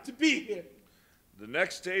delighted to be here. The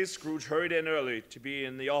next day, Scrooge hurried in early to be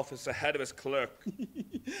in the office ahead of his clerk.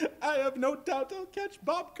 I have no doubt I'll catch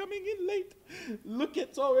Bob coming in late. Look,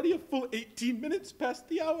 it's already a full 18 minutes past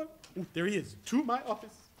the hour. Ooh, there he is, to my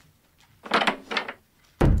office.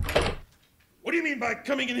 What do you mean by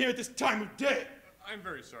coming in here at this time of day? I'm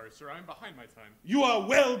very sorry, sir. I'm behind my time. You are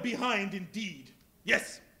well behind indeed.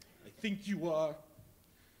 Yes, I think you are.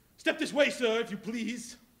 Step this way, sir, if you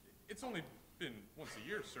please. It's only been once a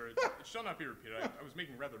year, sir. It shall not be repeated. I was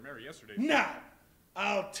making rather merry yesterday. Sir. Now,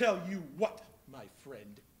 I'll tell you what, my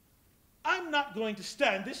friend. I'm not going to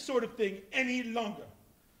stand this sort of thing any longer.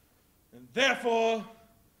 And therefore,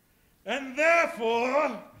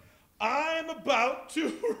 I'm about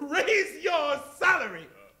to raise your salary.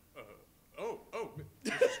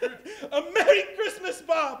 A Merry Christmas,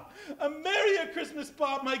 Bob. A merrier Christmas,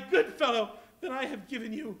 Bob, my good fellow, than I have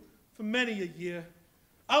given you for many a year.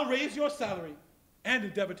 I'll raise your salary and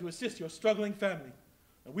endeavor to assist your struggling family.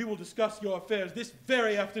 And we will discuss your affairs this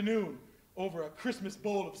very afternoon over a Christmas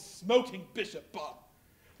bowl of smoking bishop, Bob.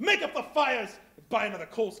 Make up the fires and buy another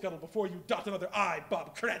coal scuttle before you dot another I,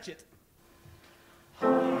 Bob Cratchit. He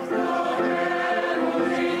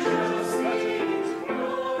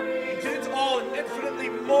did it all and infinitely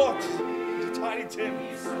more to Tiny Tim,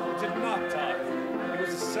 who did not die. He was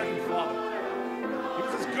his second father. He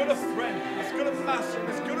was as good a friend, as good a master, and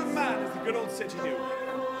as good a man as the good old city knew,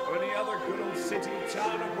 or any other good old city,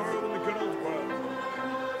 town, or borough in the good old world.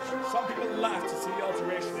 Some people laughed to see the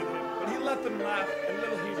alteration in him, but he let them laugh and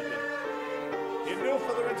little heeded them. He had no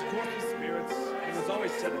further intercourse with spirits, and he was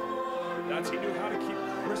always cynical. that he knew how to keep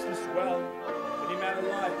Christmas well, that any man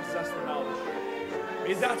alive possessed the knowledge.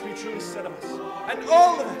 May that be truly said of us, and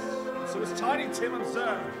all of us, and so as Tiny Tim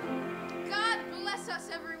observed. God bless us,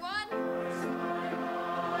 everyone.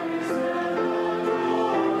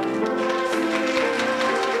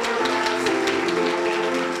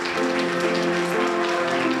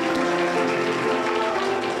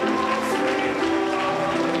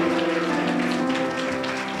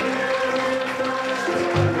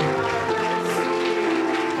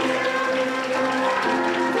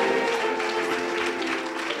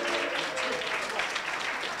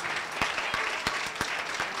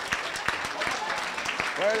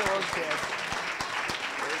 Where are the kids?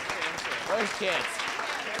 Where's kids?